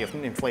allow the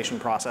inflation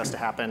process to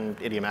happen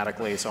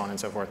idiomatically, so on and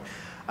so forth.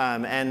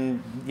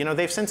 And you know,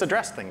 they've since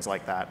addressed things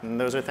like that.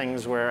 And those are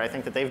things where I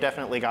think that they've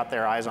definitely got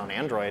their eyes on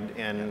Android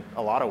in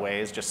a lot of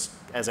ways, just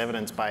as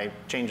evidenced by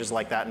changes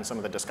like that and some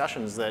of the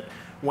discussions that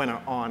went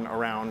on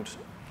around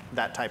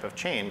that type of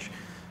change.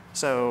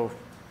 So,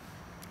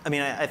 I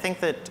mean, I think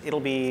that it'll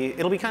be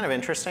kind of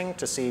interesting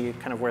to see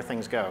kind of where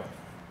things go.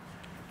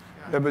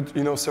 Yeah, but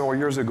you know, several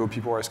years ago,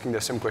 people were asking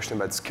the same question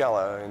about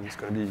Scala, and it's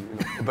going to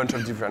be a bunch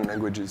of different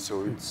languages,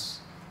 so it's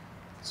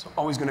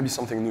always going to be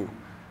something new.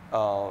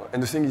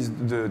 And the thing is,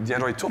 the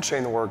Android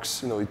toolchain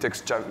works. You know, it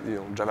takes Java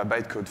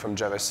bytecode from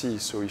Java C.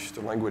 So if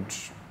the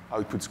language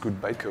outputs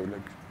good bytecode,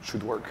 like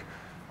should work.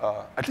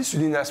 At least you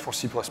didn't ask for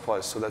C++,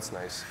 so that's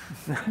nice.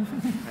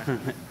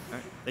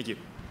 Thank you.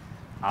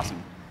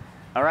 Awesome.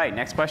 All right,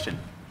 next question.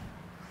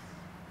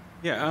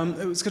 Yeah,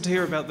 it was good to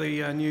hear about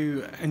the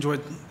new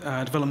Android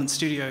Development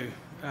Studio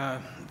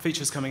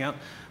features coming out.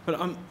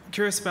 But I'm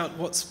curious about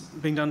what's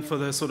being done for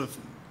the sort of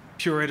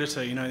pure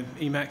editor, you know,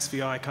 Emacs,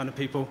 VI kind of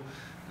people.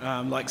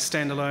 Like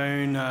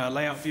standalone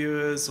layout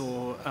viewers,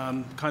 or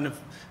kind of,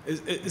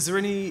 is there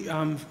any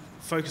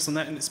focus on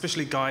that, and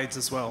especially guides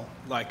as well,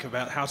 like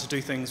about how to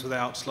do things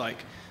without like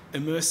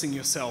immersing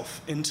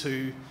yourself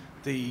into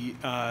the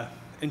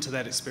into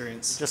that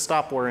experience? Just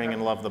stop worrying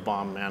and love the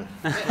bomb, man.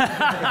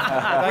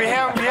 we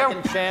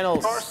have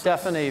channel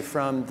Stephanie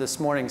from this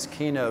morning's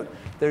keynote.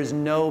 There's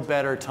no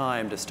better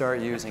time to start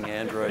using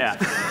Android. Yeah.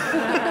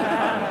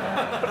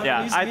 I've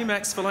been using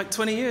Emacs for like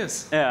 20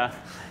 years. Yeah.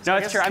 No,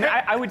 it's true.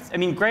 I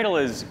mean,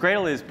 Gradle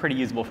is pretty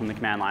usable from the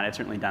command line. I've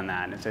certainly done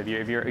that. And so if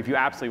you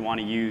absolutely want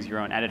to use your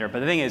own editor,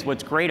 but the thing is,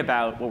 what's great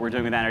about what we're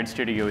doing with Android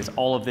Studio is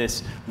all of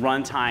this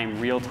runtime,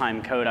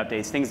 real-time code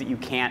updates, things that you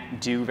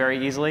can't do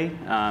very easily,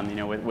 you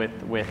know,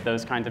 with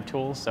those kinds of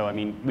tools. So I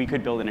mean, we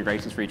could build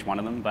integrations for each one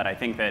of them, but I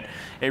think that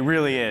it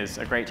really is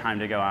a great time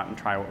to go out and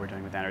try what we're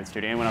doing with Android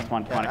Studio. Anyone else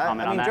want to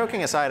comment on that?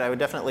 Joking aside, I would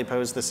definitely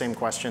pose the same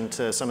question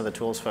to some of the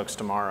tools folks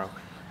tomorrow.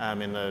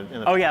 in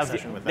the Oh yeah,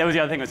 session with them. that was the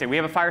other thing I was saying. We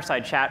have a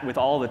Fireside chat with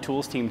all the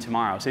tools team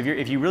tomorrow. So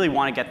if you really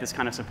want to get this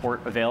kind of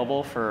support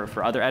available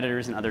for other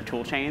editors and other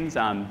tool chains,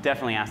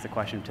 definitely ask the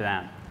question to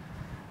them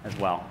as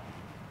well.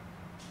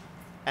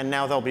 And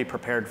now they'll be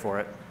prepared for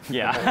it.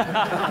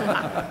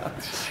 Yeah.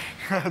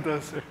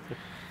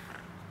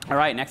 All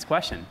right, next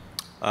question.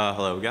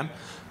 Hello again.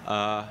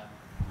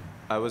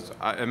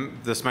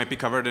 This might be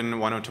covered in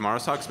one of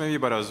tomorrow's talks maybe,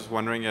 but I was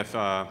wondering if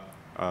an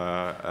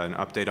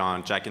update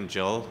on Jack and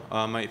Jill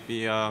might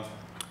be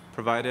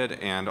provided,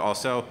 and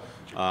also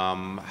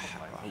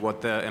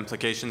what the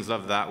implications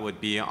of that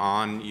would be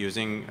on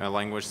using a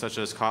language such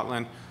as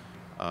Kotlin.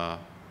 Yeah.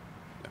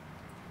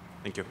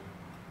 Thank you.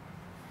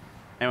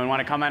 Anyone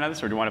want to comment on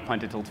this, or do you want to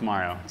punt it till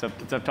tomorrow? It's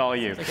up to all of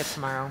you. I think it's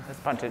tomorrow. Let's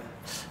punt it.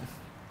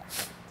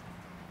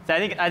 So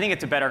I think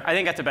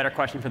that's a better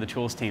question for the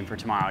tools team for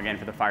tomorrow. Again,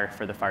 for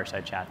the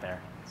Fireside chat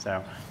there.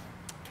 So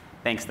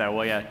thanks, though.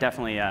 We'll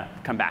definitely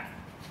come back.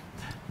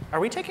 Are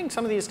we taking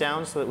some of these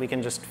down so that we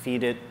can just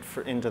feed it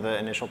into the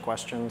initial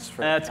questions?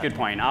 That's a good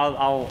point.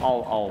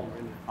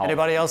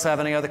 Anybody else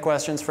have any other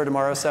questions for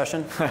tomorrow's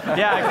session?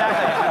 Yeah,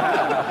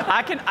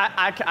 exactly.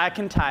 I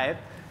can type.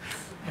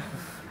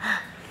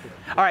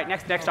 All right,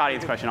 next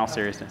audience question, all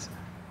seriousness.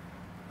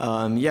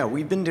 Yeah,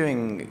 we've been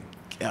doing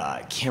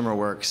camera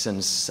work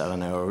since, I don't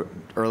know,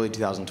 early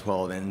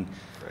 2012, and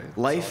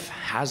life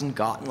hasn't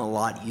gotten a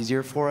lot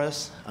easier for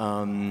us.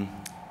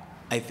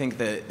 I think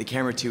that the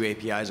Camera 2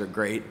 APIs are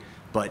great,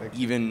 but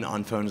even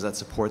on phones that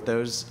support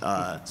those,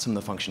 some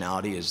of the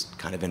functionality is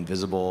kind of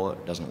invisible,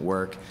 it doesn't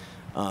work.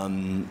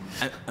 I'm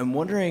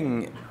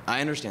wondering,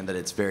 I understand that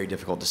it's very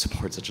difficult to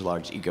support such a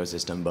large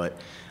ecosystem, but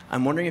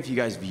I'm wondering if you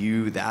guys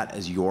view that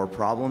as your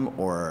problem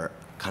or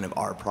kind of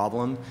our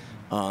problem.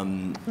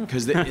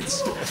 Because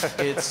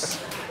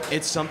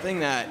it's something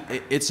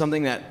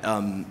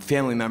that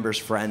family members,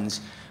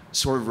 friends,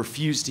 sort of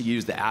refuse to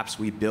use the apps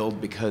we build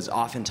because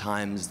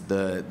oftentimes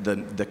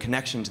the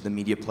connection to the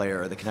media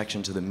player or the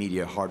connection to the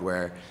media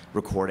hardware,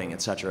 recording,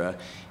 etc.,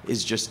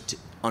 is just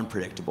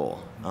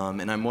unpredictable.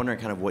 And I'm wondering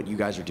kind of what you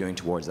guys are doing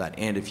towards that,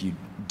 and if you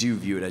do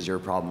view it as your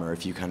problem, or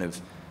if you kind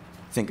of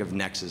think of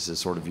Nexus as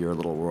sort of your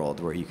little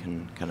world where you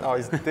can kind of... Oh,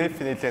 it's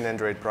definitely an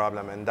Android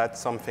problem, and that's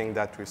something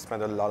that we've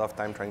spent a lot of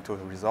time trying to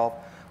resolve.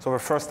 So the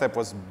first step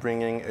was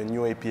bringing a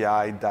new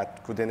API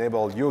that could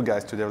enable you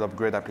guys to develop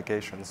great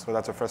applications. So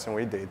that's the first thing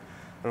we did.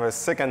 And the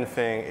second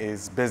thing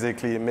is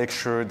basically make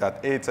sure that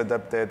A, it's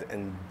adapted,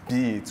 and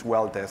B, it's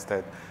well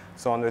tested.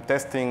 So on the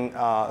testing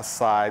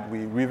side,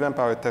 we revamped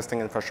our testing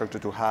infrastructure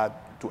to add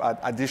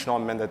additional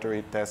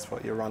mandatory tests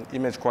around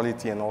image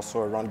quality and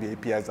also around the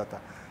APIs that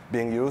are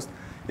being used.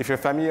 If you're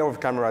familiar with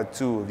Camera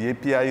 2, the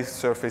API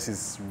surface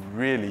is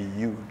really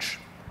huge.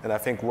 And I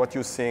think what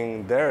you're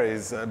seeing there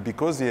is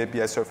because the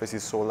API surface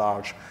is so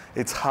large,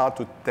 it's hard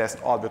to test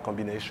all the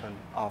combination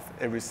of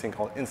every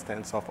single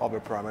instance of other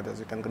parameters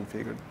you can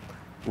configure.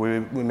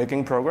 We're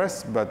making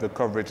progress, but the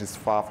coverage is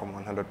far from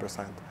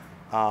 100%.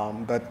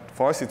 But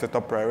for us, it's a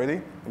top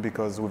priority,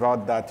 because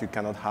without that, you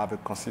cannot have a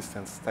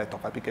consistent set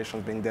of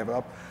applications being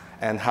developed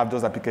and have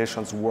those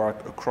applications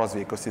work across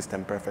the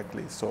ecosystem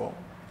perfectly. So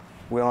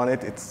we're on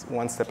it. It's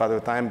one step at a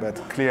time, but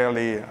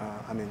clearly,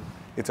 I mean,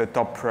 it's a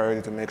top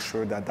priority to make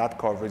sure that that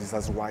coverage is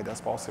as wide as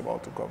possible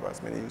to cover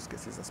as many use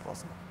cases as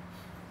possible.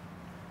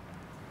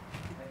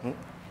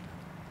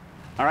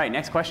 All right,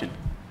 next question.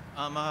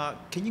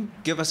 Can you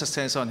give us a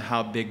sense on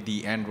how big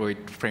the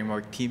Android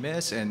framework team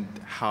is and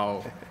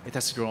how it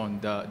has grown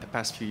the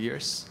past few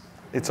years?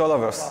 It's all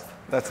of us.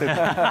 That's it.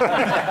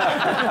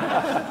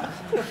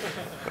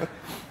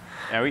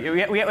 Yeah,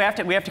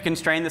 we have to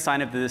constrain the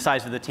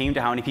size of the team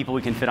to how many people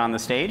we can fit on the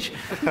stage,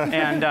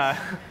 and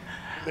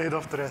laid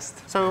off the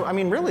rest. So I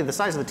mean, really, the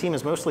size of the team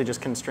is mostly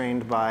just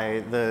constrained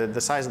by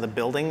the size of the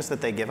buildings that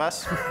they give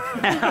us.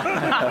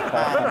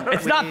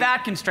 It's not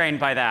that constrained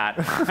by that.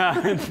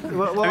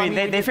 Well, I mean,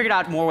 they figured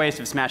out more ways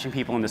of smashing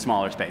people into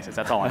smaller spaces.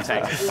 That's all I'm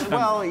saying.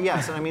 Well,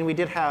 yes. I mean, we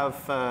did have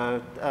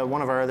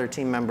one of our other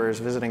team members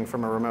visiting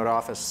from a remote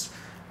office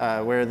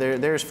where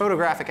there's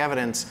photographic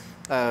evidence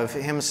of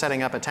him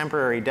setting up a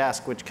temporary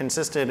desk, which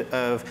consisted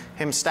of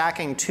him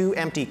stacking 2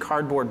 empty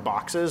cardboard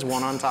boxes,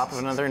 one on top of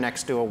another,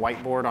 next to a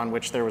whiteboard on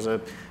which there was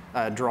a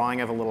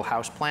drawing of a little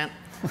house plant.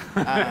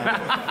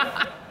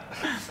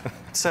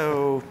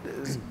 So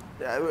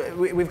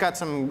we've got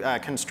some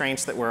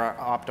constraints that we're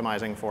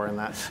optimizing for in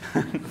that.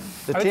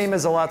 The team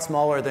is a lot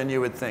smaller than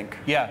you would think.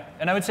 Yeah,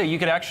 and I would say you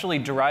could actually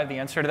derive the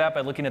answer to that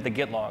by looking at the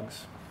Git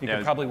logs. You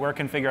could probably work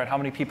and figure out how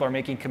many people are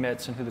making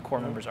commits and who the core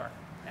members are.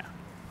 Yeah.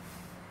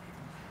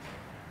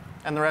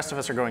 And the rest of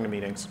us are going to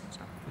meetings. So.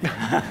 All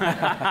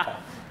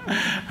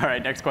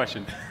right, next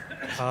question.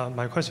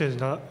 My question is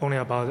not only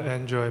about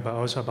Android, but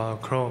also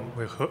about Chrome.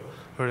 We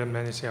heard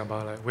many things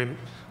about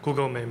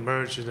Google may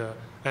merge the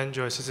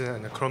Android system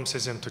and the Chrome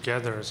system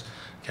together.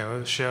 Can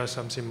you share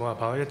something more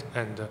about it?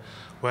 And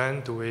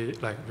when do we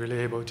really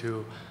able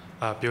to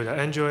build an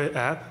Android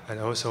app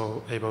and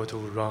also able to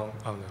run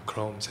on the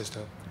Chrome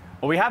system?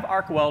 Well, we have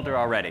Arc Welder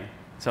already.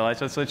 So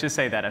let's just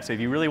say that. So if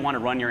you really want to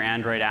run your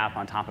Android app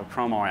on top of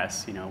Chrome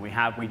OS,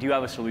 we do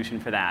have a solution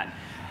for that.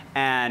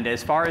 And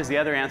as far as the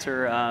other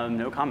answer,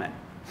 no comment.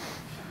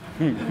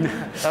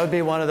 That would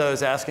be one of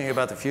those asking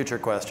about the future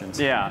questions.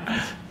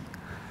 Yeah.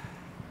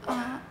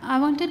 I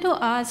wanted to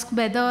ask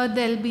whether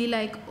there'll be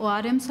like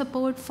ORM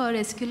support for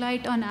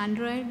SQLite on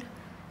Android,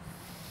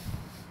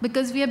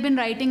 because we have been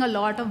writing a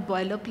lot of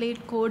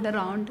boilerplate code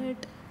around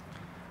it,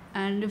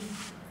 and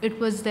if it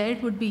was there,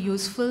 it would be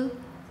useful.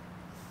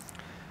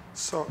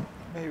 So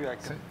maybe I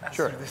can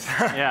answer this.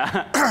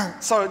 Yeah.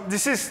 So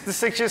this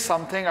is actually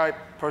something I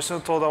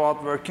personally thought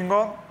about working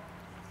on.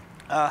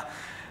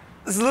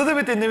 It's a little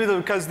bit in the middle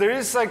because there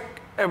is like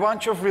a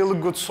bunch of really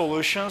good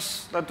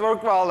solutions that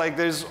work well. Like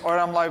there's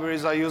ORM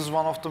libraries. I use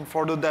one of them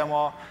for the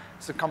demo.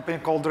 It's a company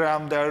called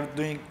RAM. They're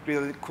doing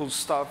really cool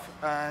stuff.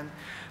 And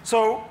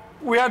so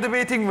we are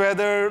debating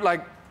whether,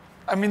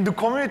 the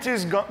community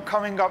is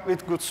coming up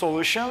with good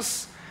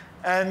solutions.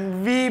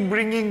 And we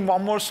bringing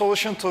one more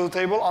solution to the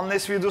table,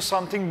 unless we do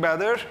something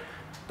better,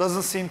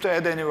 doesn't seem to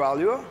add any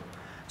value.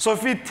 So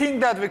if we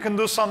think that we can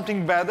do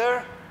something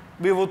better,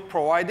 we would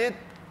provide it.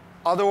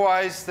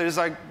 Otherwise, there's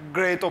like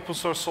great open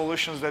source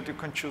solutions that you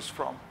can choose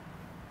from.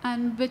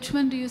 And which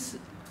one do you?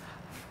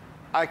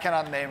 I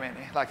cannot name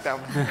any like that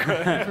one.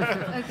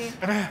 Okay.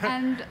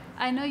 And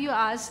I know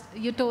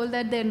you told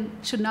that there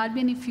should not be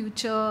any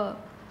future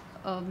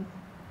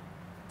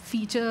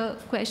feature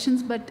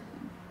questions, but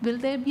will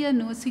there be a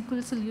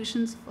NoSQL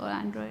solutions for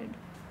Android?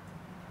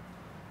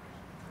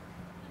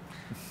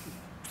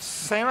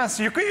 Same as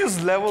you could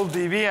use level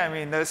DB. I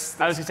mean,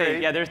 that's I was going to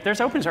say, yeah, there's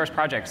open source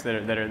projects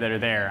that are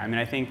there. I mean,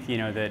 I think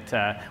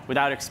that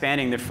without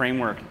expanding the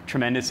framework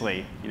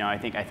tremendously, I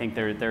think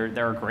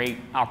there are great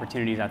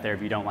opportunities out there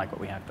if you don't like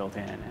what we have built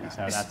in, and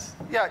so that's.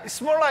 Yeah,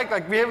 it's more like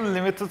we have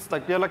limited,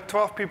 we have like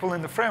 12 people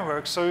in the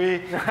framework, so we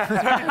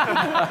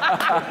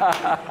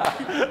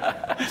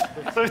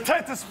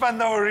try to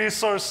spend our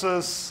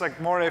resources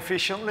more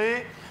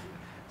efficiently.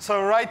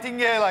 So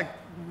writing a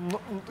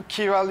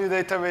key value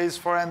database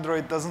for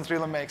Android doesn't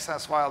really make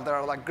sense, while there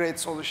are great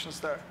solutions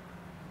there.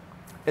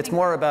 It's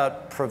more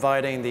about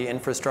providing the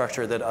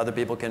infrastructure that other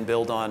people can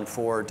build on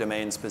for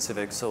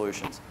domain-specific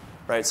solutions,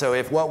 right? So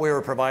if what we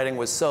were providing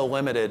was so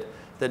limited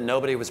that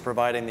nobody was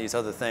providing these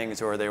other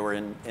things, or they were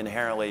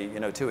inherently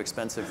too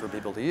expensive for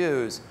people to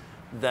use,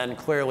 then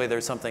clearly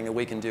there's something that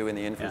we can do in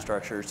the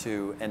infrastructure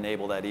to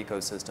enable that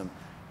ecosystem.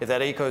 If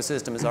that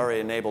ecosystem is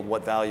already enabled,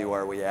 what value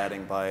are we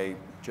adding by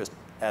just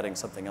adding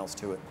something else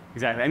to it?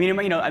 Exactly. I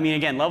mean,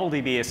 again,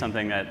 LevelDB is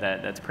something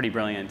that's pretty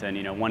brilliant,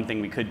 and one thing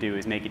we could do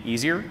is make it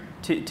easier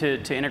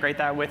to integrate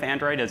that with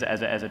Android as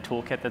a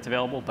toolkit that's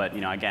available. But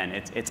again,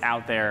 it's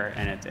out there,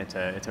 and it's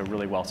a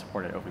really well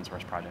supported open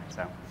source project.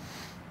 So,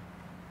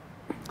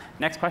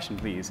 next question,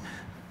 please.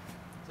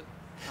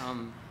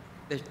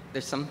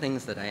 There's some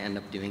things that I end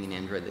up doing in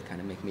Android that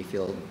kind of make me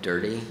feel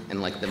dirty,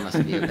 and there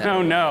must be a better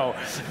Oh no.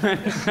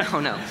 Oh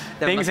no.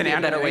 Things in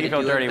Android make you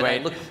feel dirty.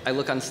 Wait. I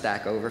look on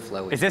Stack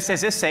Overflow. Is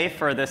this safe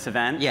for this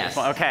event? Yes.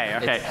 Okay.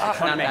 It's I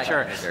want to make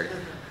sure.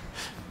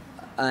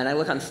 And I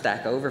look on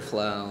Stack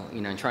Overflow,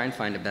 and try and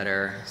find a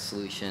better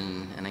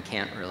solution, and I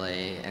can't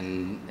really.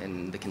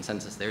 And the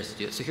consensus there is to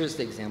do it. So here's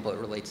the example. It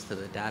relates to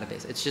the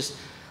database. It's just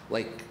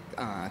like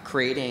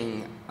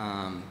creating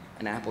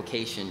an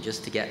application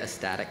just to get a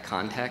static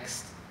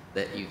context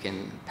that you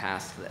can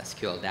pass to the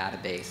SQL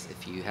database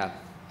if you have,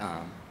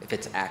 if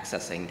it's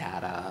accessing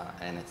data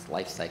and its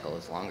life cycle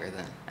is longer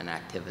than an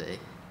activity.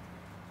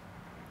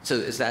 So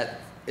is that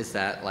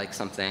like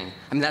something?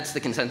 I mean, that's the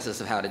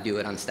consensus of how to do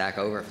it on Stack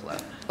Overflow.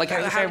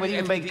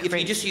 If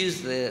you just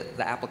use the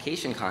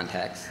application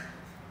context,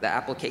 the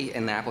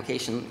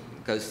application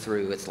goes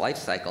through its life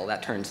cycle,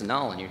 that turns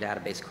null and your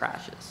database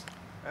crashes.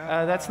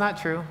 That's not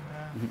true.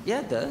 Yeah,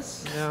 it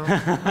does. No.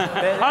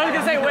 I was going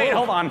to say, wait,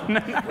 hold on.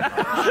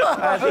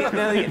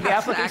 The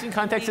application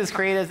context is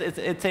created as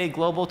it's a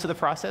global to the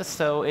process,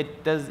 so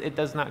it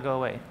does not go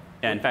away.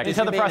 Yeah, in fact,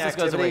 until the process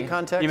goes away.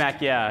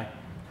 UMAC, yeah.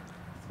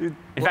 In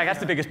fact, that's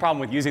the biggest problem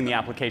with using the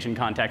application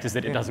context is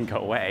that it doesn't go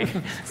away.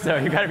 So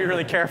you've got to be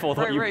really careful with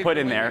what you put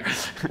in there.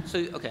 So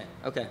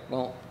okay,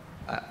 well.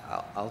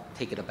 I'll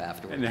take it up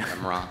afterwards if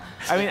I'm wrong.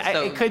 I mean,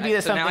 it could be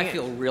so something. Now I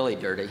feel really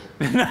dirty.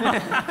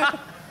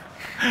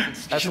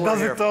 She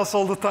does it to us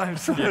all the time.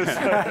 So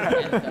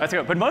That's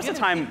good. But most of the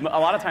time, a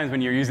lot of times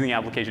when you're using the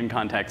application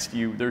context,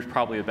 there's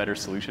probably a better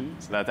solution.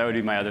 So that would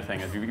be my other thing.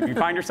 If you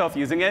find yourself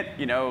using it,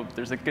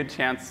 there's a good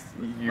chance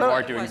you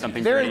are doing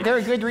something great. There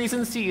are good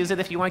reasons to use it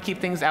if you want to keep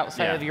things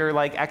outside of your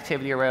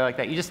activity or whatever like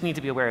that. You just need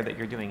to be aware that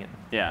you're doing it.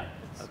 Yeah.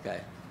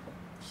 Okay.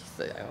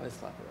 I always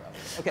thought we were out.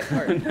 Okay,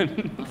 all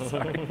right.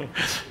 Sorry.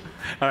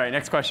 All right,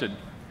 next question.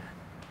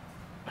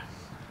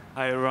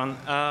 Hi, everyone.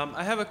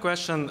 I have a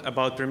question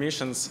about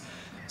permissions.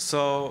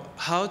 So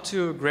how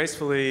to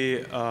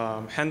gracefully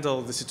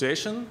handle the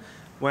situation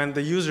when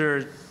the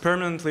user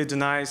permanently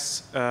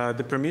denies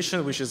the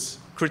permission which is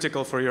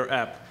critical for your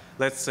app.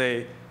 Let's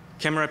say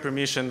camera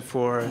permission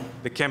for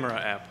the camera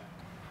app.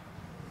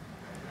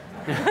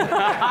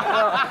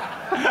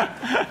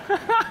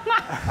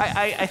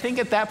 I think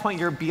at that point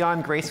you're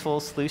beyond graceful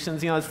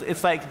solutions. You know,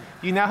 it's like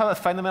you now have a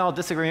fundamental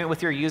disagreement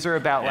with your user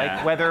about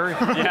like whether,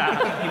 you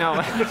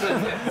know.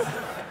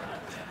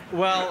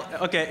 Well,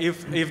 okay,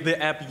 if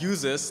the app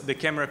uses the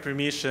camera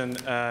permission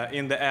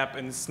in the app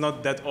and it's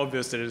not that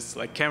obvious that it's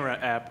like camera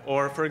app,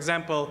 or for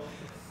example,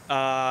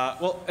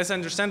 well, as I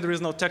understand, there is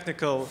no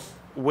technical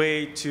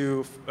way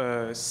to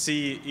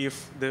see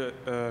if the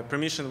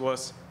permission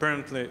was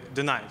permanently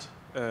denied.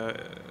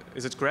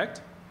 Is it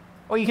correct?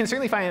 Well, you can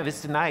certainly find if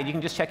it's denied. You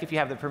can just check if you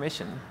have the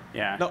permission.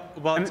 Yeah. No,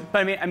 well, but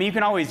I mean, you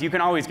can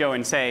always go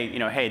and say, you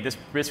know, hey, this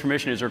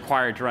permission is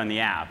required to run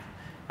the app.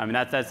 I mean,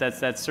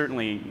 that's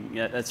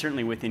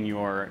certainly within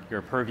your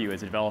purview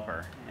as a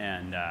developer,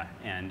 and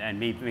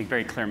make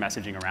very clear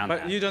messaging around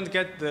that. But you don't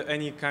get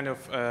any kind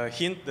of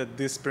hint that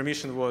this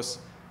permission was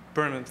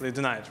permanently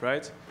denied,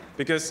 right?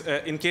 Because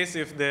in case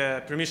if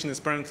the permission is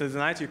permanently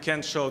denied, you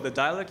can't show the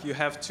dialog. You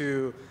have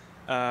to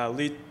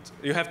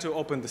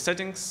open the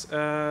settings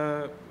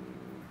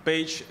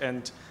page,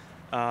 and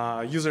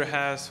user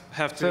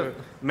have to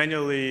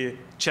manually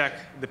check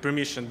the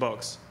permission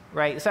box.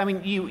 Right. So I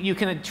mean, you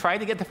can try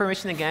to get the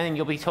permission again, and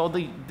you'll be told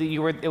that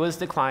it was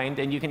declined,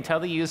 and you can tell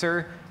the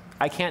user,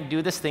 I can't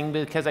do this thing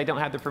because I don't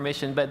have the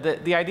permission. But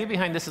the idea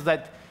behind this is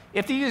that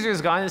if the user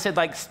has gone and said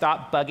like,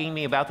 stop bugging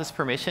me about this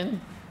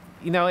permission,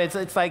 you know,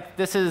 it's like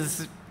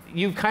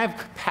you've kind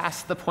of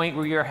passed the point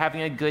where you're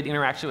having a good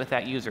interaction with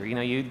that user. You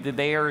know,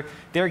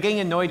 they're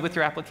getting annoyed with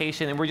your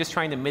application, and we're just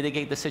trying to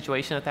mitigate the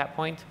situation at that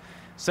point.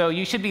 So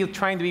you should be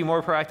trying to be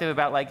more proactive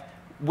about like,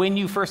 when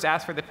you first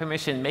ask for the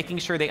permission, making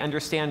sure they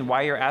understand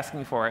why you're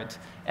asking for it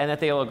and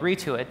that they'll agree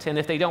to it. And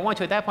if they don't want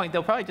to at that point,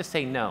 they'll probably just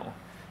say no.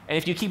 And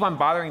if you keep on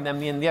bothering them,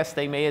 then yes,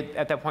 they may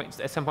at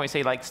some point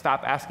say like,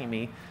 stop asking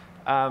me.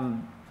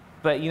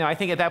 But you know, I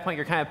think at that point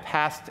you're kind of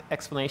past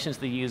explanations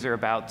to the user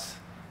about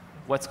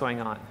what's going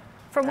on.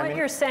 From what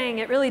you're saying,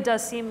 it really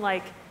does seem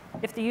like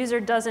if the user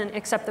doesn't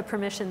accept the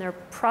permission, they're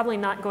probably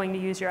not going to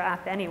use your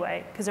app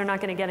anyway, because they're not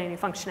going to get any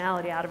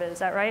functionality out of it. Is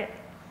that right?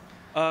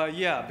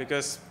 Yeah,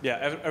 because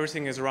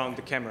everything is around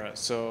the camera.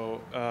 So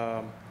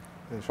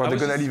they're going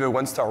to leave a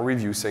 1-star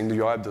review saying that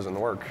your app doesn't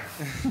work.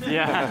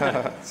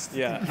 Yeah.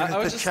 Yeah. I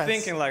was just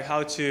thinking like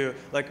how to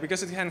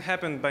because it can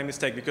happen by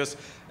mistake. Because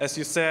as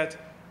you said,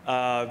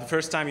 the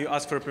first time you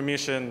ask for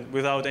permission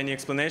without any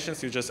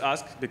explanations, you just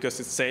ask because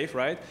it's safe,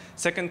 right?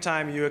 Second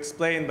time you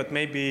explain, but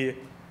maybe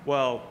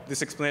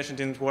this explanation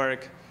didn't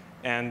work,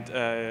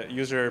 and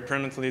user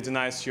permanently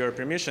denies your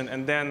permission,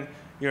 and then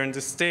you're in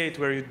the state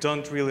where you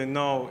don't really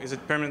know, is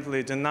it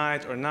permanently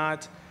denied or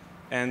not,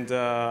 and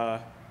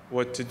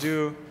what to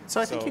do.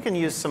 So I think you can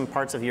use some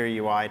parts of your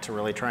UI to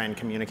really try and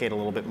communicate a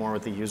little bit more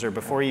with the user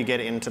before you get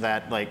into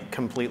that like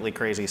completely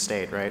crazy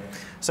state, right?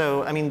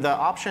 So I mean, the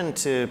option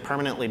to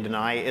permanently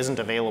deny isn't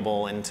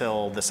available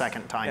until the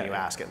second time you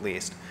ask, at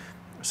least.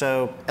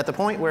 So at the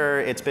point where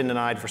it's been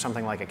denied for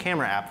something like a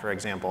camera app, for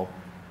example,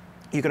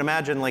 you can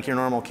imagine like your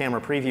normal camera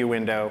preview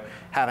window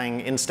having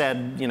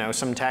instead, you know,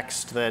 some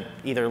text that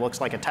either looks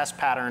like a test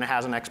pattern,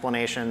 has an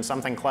explanation,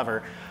 something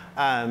clever,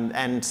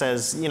 and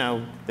says, you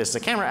know, this is a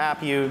camera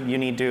app. You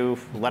need to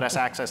let us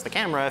access the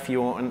camera if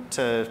you want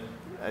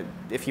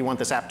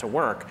this app to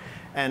work.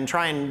 And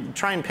try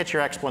and pitch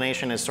your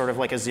explanation as sort of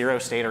like a 0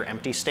 state or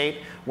empty state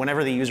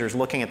whenever the user is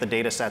looking at the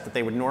data set that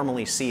they would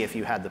normally see if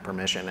you had the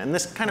permission. And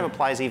this kind of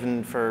applies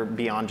even for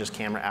beyond just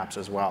camera apps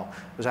as well. I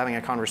was having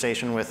a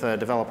conversation with a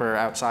developer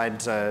outside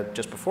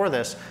just before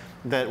this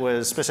that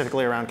was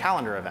specifically around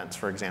calendar events,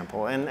 for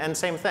example. And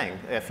same thing.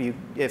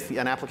 If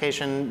an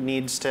application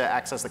needs to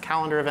access the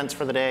calendar events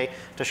for the day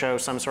to show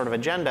some sort of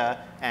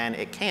agenda and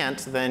it can't,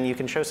 then you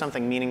can show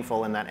something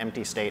meaningful in that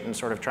empty state and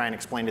sort of try and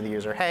explain to the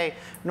user, hey,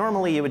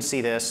 normally you would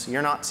see this.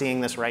 You're not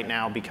seeing this right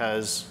now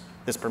because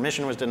this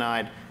permission was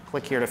denied.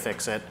 Click here to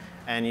fix it.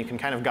 And you can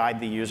kind of guide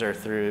the user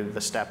through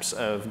the steps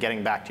of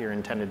getting back to your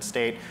intended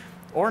state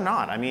or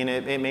not. I mean,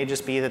 it may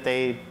just be that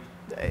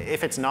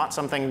if it's not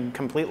something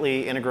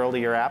completely integral to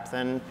your app,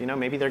 then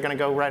maybe they're going to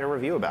go write a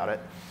review about it.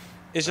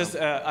 It's just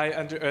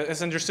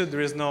as understood,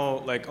 there is no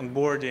like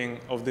onboarding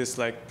of this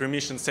like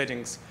permission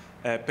settings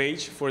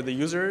page for the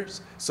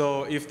users.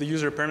 So if the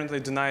user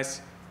permanently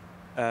denies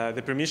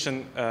the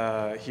permission,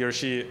 he or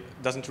she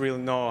doesn't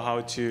really know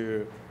how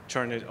to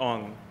turn it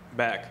on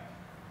back,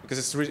 because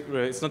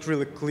it's not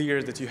really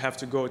clear that you have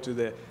to go to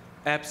the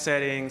app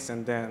settings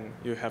and then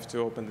you have to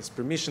open this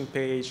permission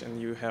page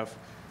and you have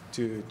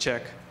to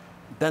check.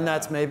 Then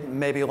that's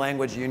maybe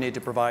language you need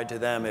to provide to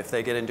them if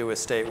they get into a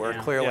state where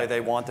clearly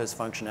they want this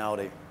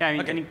functionality. I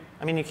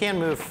mean, you can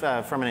move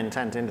from an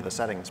intent into the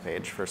settings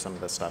page for some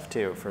of this stuff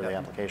too, for the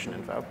application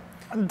info.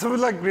 And to be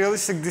like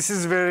realistic, this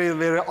is very,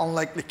 very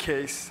unlikely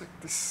case.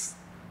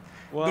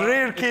 The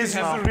rare case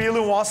user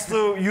really wants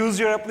to use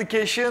your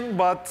application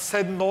but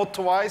said no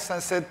twice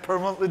and said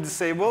permanently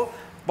disable.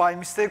 By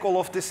mistake, all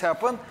of this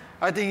happened.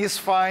 I think it's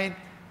fine.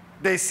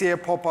 They see a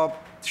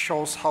pop-up,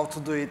 shows how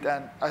to do it,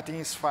 and I think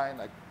it's fine.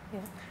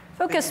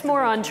 Focus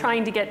more on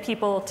trying to get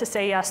people to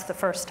say yes the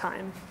first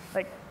time.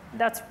 Like,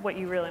 that's what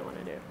you really want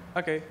to do.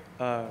 OK,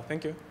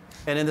 thank you.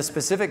 And in the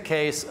specific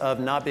case of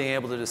not being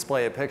able to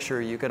display a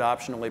picture, you could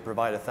optionally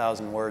provide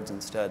 1,000 words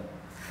instead.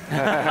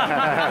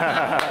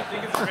 I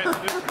think it's a great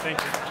solution. Thank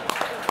you.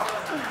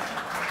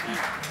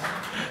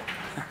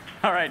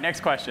 All right,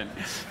 next question.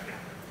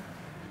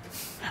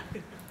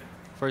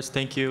 First,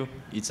 thank you.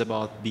 It's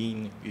about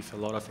being with a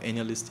lot of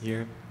analysts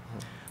here.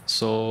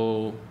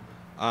 So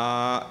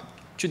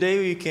today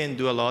we can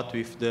do a lot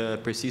with the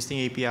persisting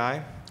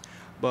API,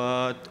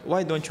 but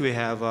why don't we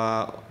have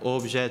an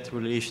object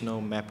relational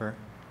mapper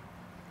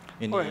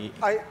in the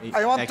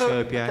actual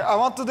API? I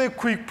want to do a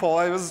quick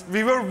poll.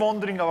 We were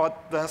wondering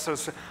about the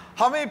answers.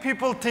 How many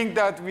people think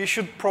that we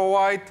should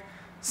provide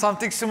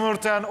something similar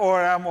to an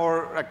ORM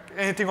or like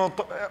anything on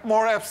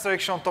more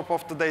abstraction on top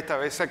of the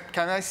database? Like,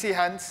 can I see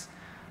hands?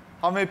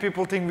 How many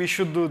people think we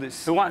should do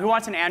this? Who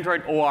wants an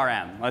Android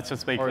ORM? Let's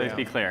just be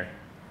clear.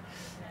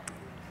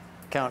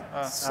 Count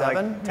 7?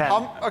 Like 10.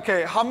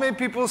 OK, how many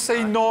people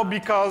say no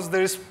because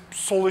there's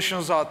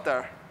solutions out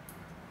there?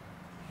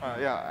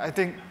 Yeah, I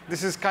think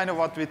this is kind of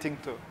what we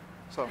think too.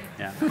 So.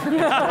 Yeah.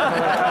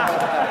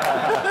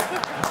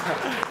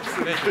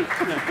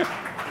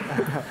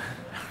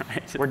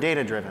 We're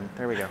data driven.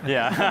 There we go.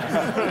 Yeah.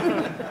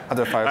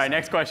 All right,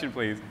 next question,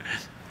 please.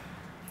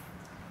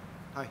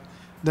 Hi.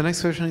 The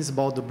next question is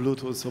about the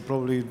Bluetooth, so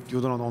probably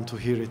you don't want to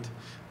hear it.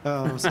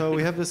 So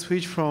we have the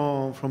switch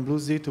from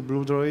BlueZ to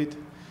BlueDroid,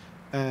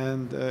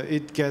 and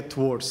it gets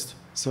worse.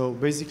 So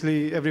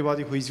basically,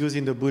 everybody who is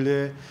using the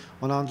Bule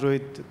on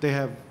Android, they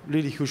have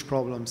really huge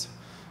problems.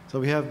 So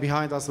we have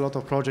behind us a lot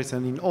of projects,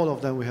 and in all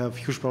of them, we have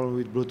huge problems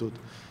with Bluetooth.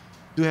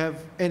 Do you have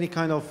any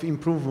kind of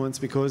improvements?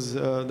 Because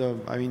a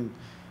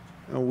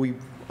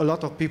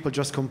lot of people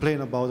just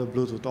complain about the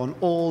Bluetooth on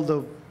all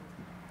the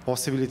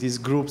possibilities,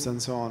 groups,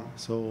 and so on.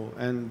 So,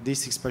 and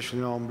this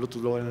especially on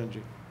Bluetooth Low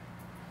Energy.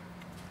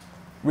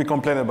 We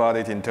complain about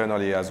it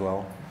internally as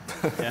well.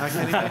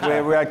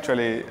 Yeah. we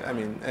actually, I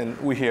mean, and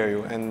we hear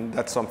you, and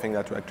that's something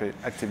that we're actually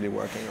actively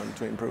working on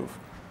to improve.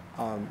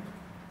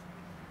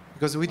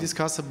 Because we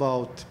discuss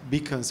about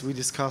beacons, we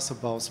discuss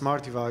about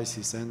smart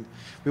devices, and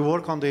we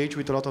work on the edge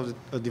with a lot of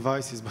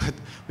devices, but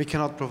we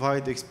cannot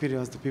provide the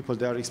experience the people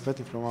they are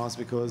expecting from us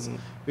because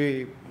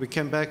we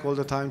came back all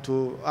the time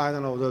to, I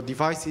don't know, the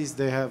devices,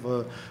 they have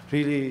a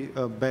really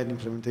bad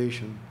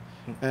implementation.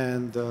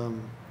 And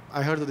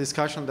I heard the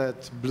discussion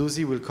that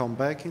BlueZ will come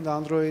back in the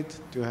Android.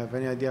 Do you have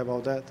any idea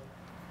about that?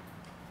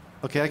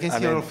 Okay, I can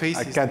see your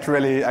faces. I can't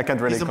really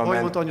disappointment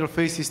comment on your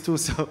faces too.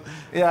 So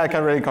yeah, I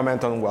can't really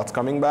comment on what's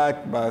coming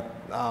back, but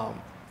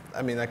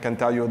I mean, I can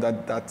tell you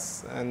that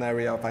that's an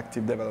area of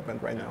active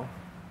development right now.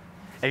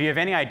 If you have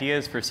any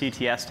ideas for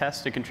CTS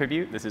tests to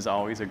contribute, this is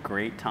always a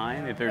great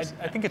time. If there's,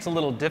 I think it's a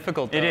little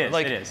difficult, though. It is,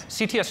 like, it is.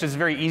 CTS is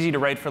very easy to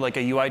write for like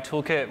a UI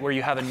toolkit where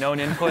you have a known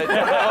input.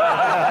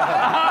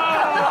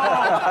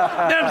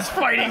 Them's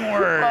fighting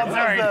words.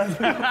 Sorry.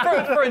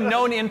 For a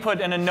known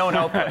input and a known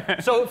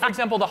output. So, for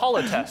example, the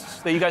holo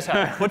tests that you guys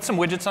have, put some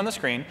widgets on the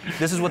screen.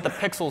 This is what the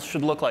pixels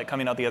should look like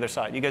coming out the other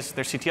side. You guys,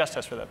 there's CTS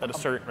tests for that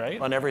assert,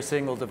 right? On every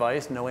single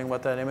device, knowing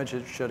what that image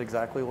should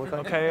exactly look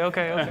like.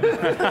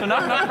 Okay. So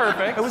not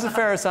perfect. It was a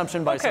fair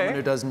assumption by someone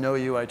who does no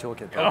UI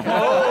toolkit.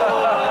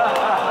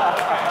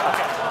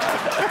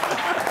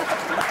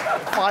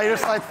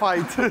 Fireside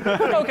fight.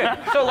 Okay,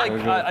 so like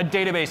a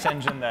database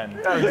engine then,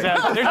 for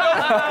example. There's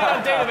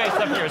no database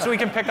up here, so we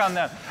can pick on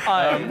them.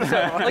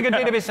 So like a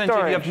database engine,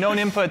 you have known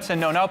inputs and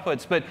known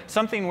outputs, but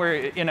something where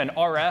in an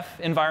RF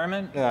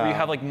environment where you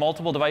have like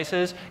multiple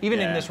devices, even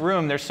in this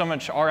room, there's so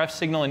much RF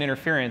signal and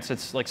interference.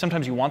 It's like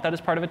sometimes you want that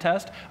as part of a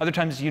test. Other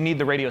times you need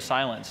the radio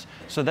silence.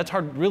 So that's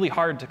really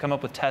hard to come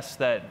up with tests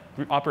that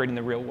operate in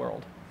the real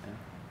world.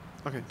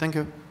 Okay, thank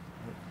you.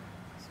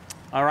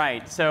 All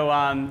right, so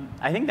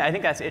I think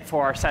that's it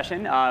for our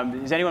session.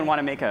 Does anyone want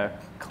to make a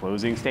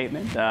closing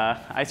statement?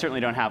 I certainly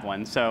don't have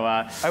one. So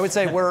I would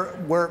say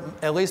we're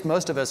at least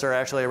most of us are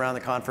actually around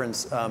the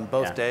conference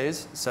both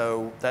days.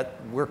 So that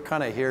we're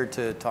kind of here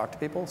to talk to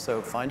people.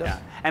 So find us. Yeah.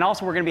 And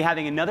also, we're going to be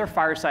having another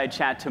Fireside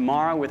chat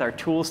tomorrow with our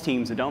tools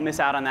team. So don't miss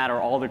out on that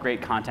or all the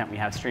great content we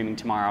have streaming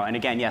tomorrow. And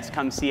again, yes,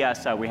 come see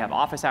us. We have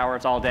office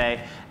hours all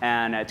day,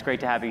 and it's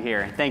great to have you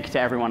here. Thank you to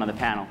everyone on the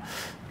panel.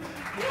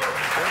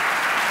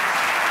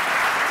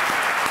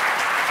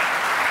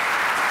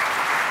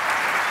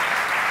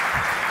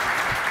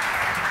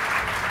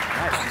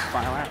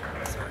 Final hour.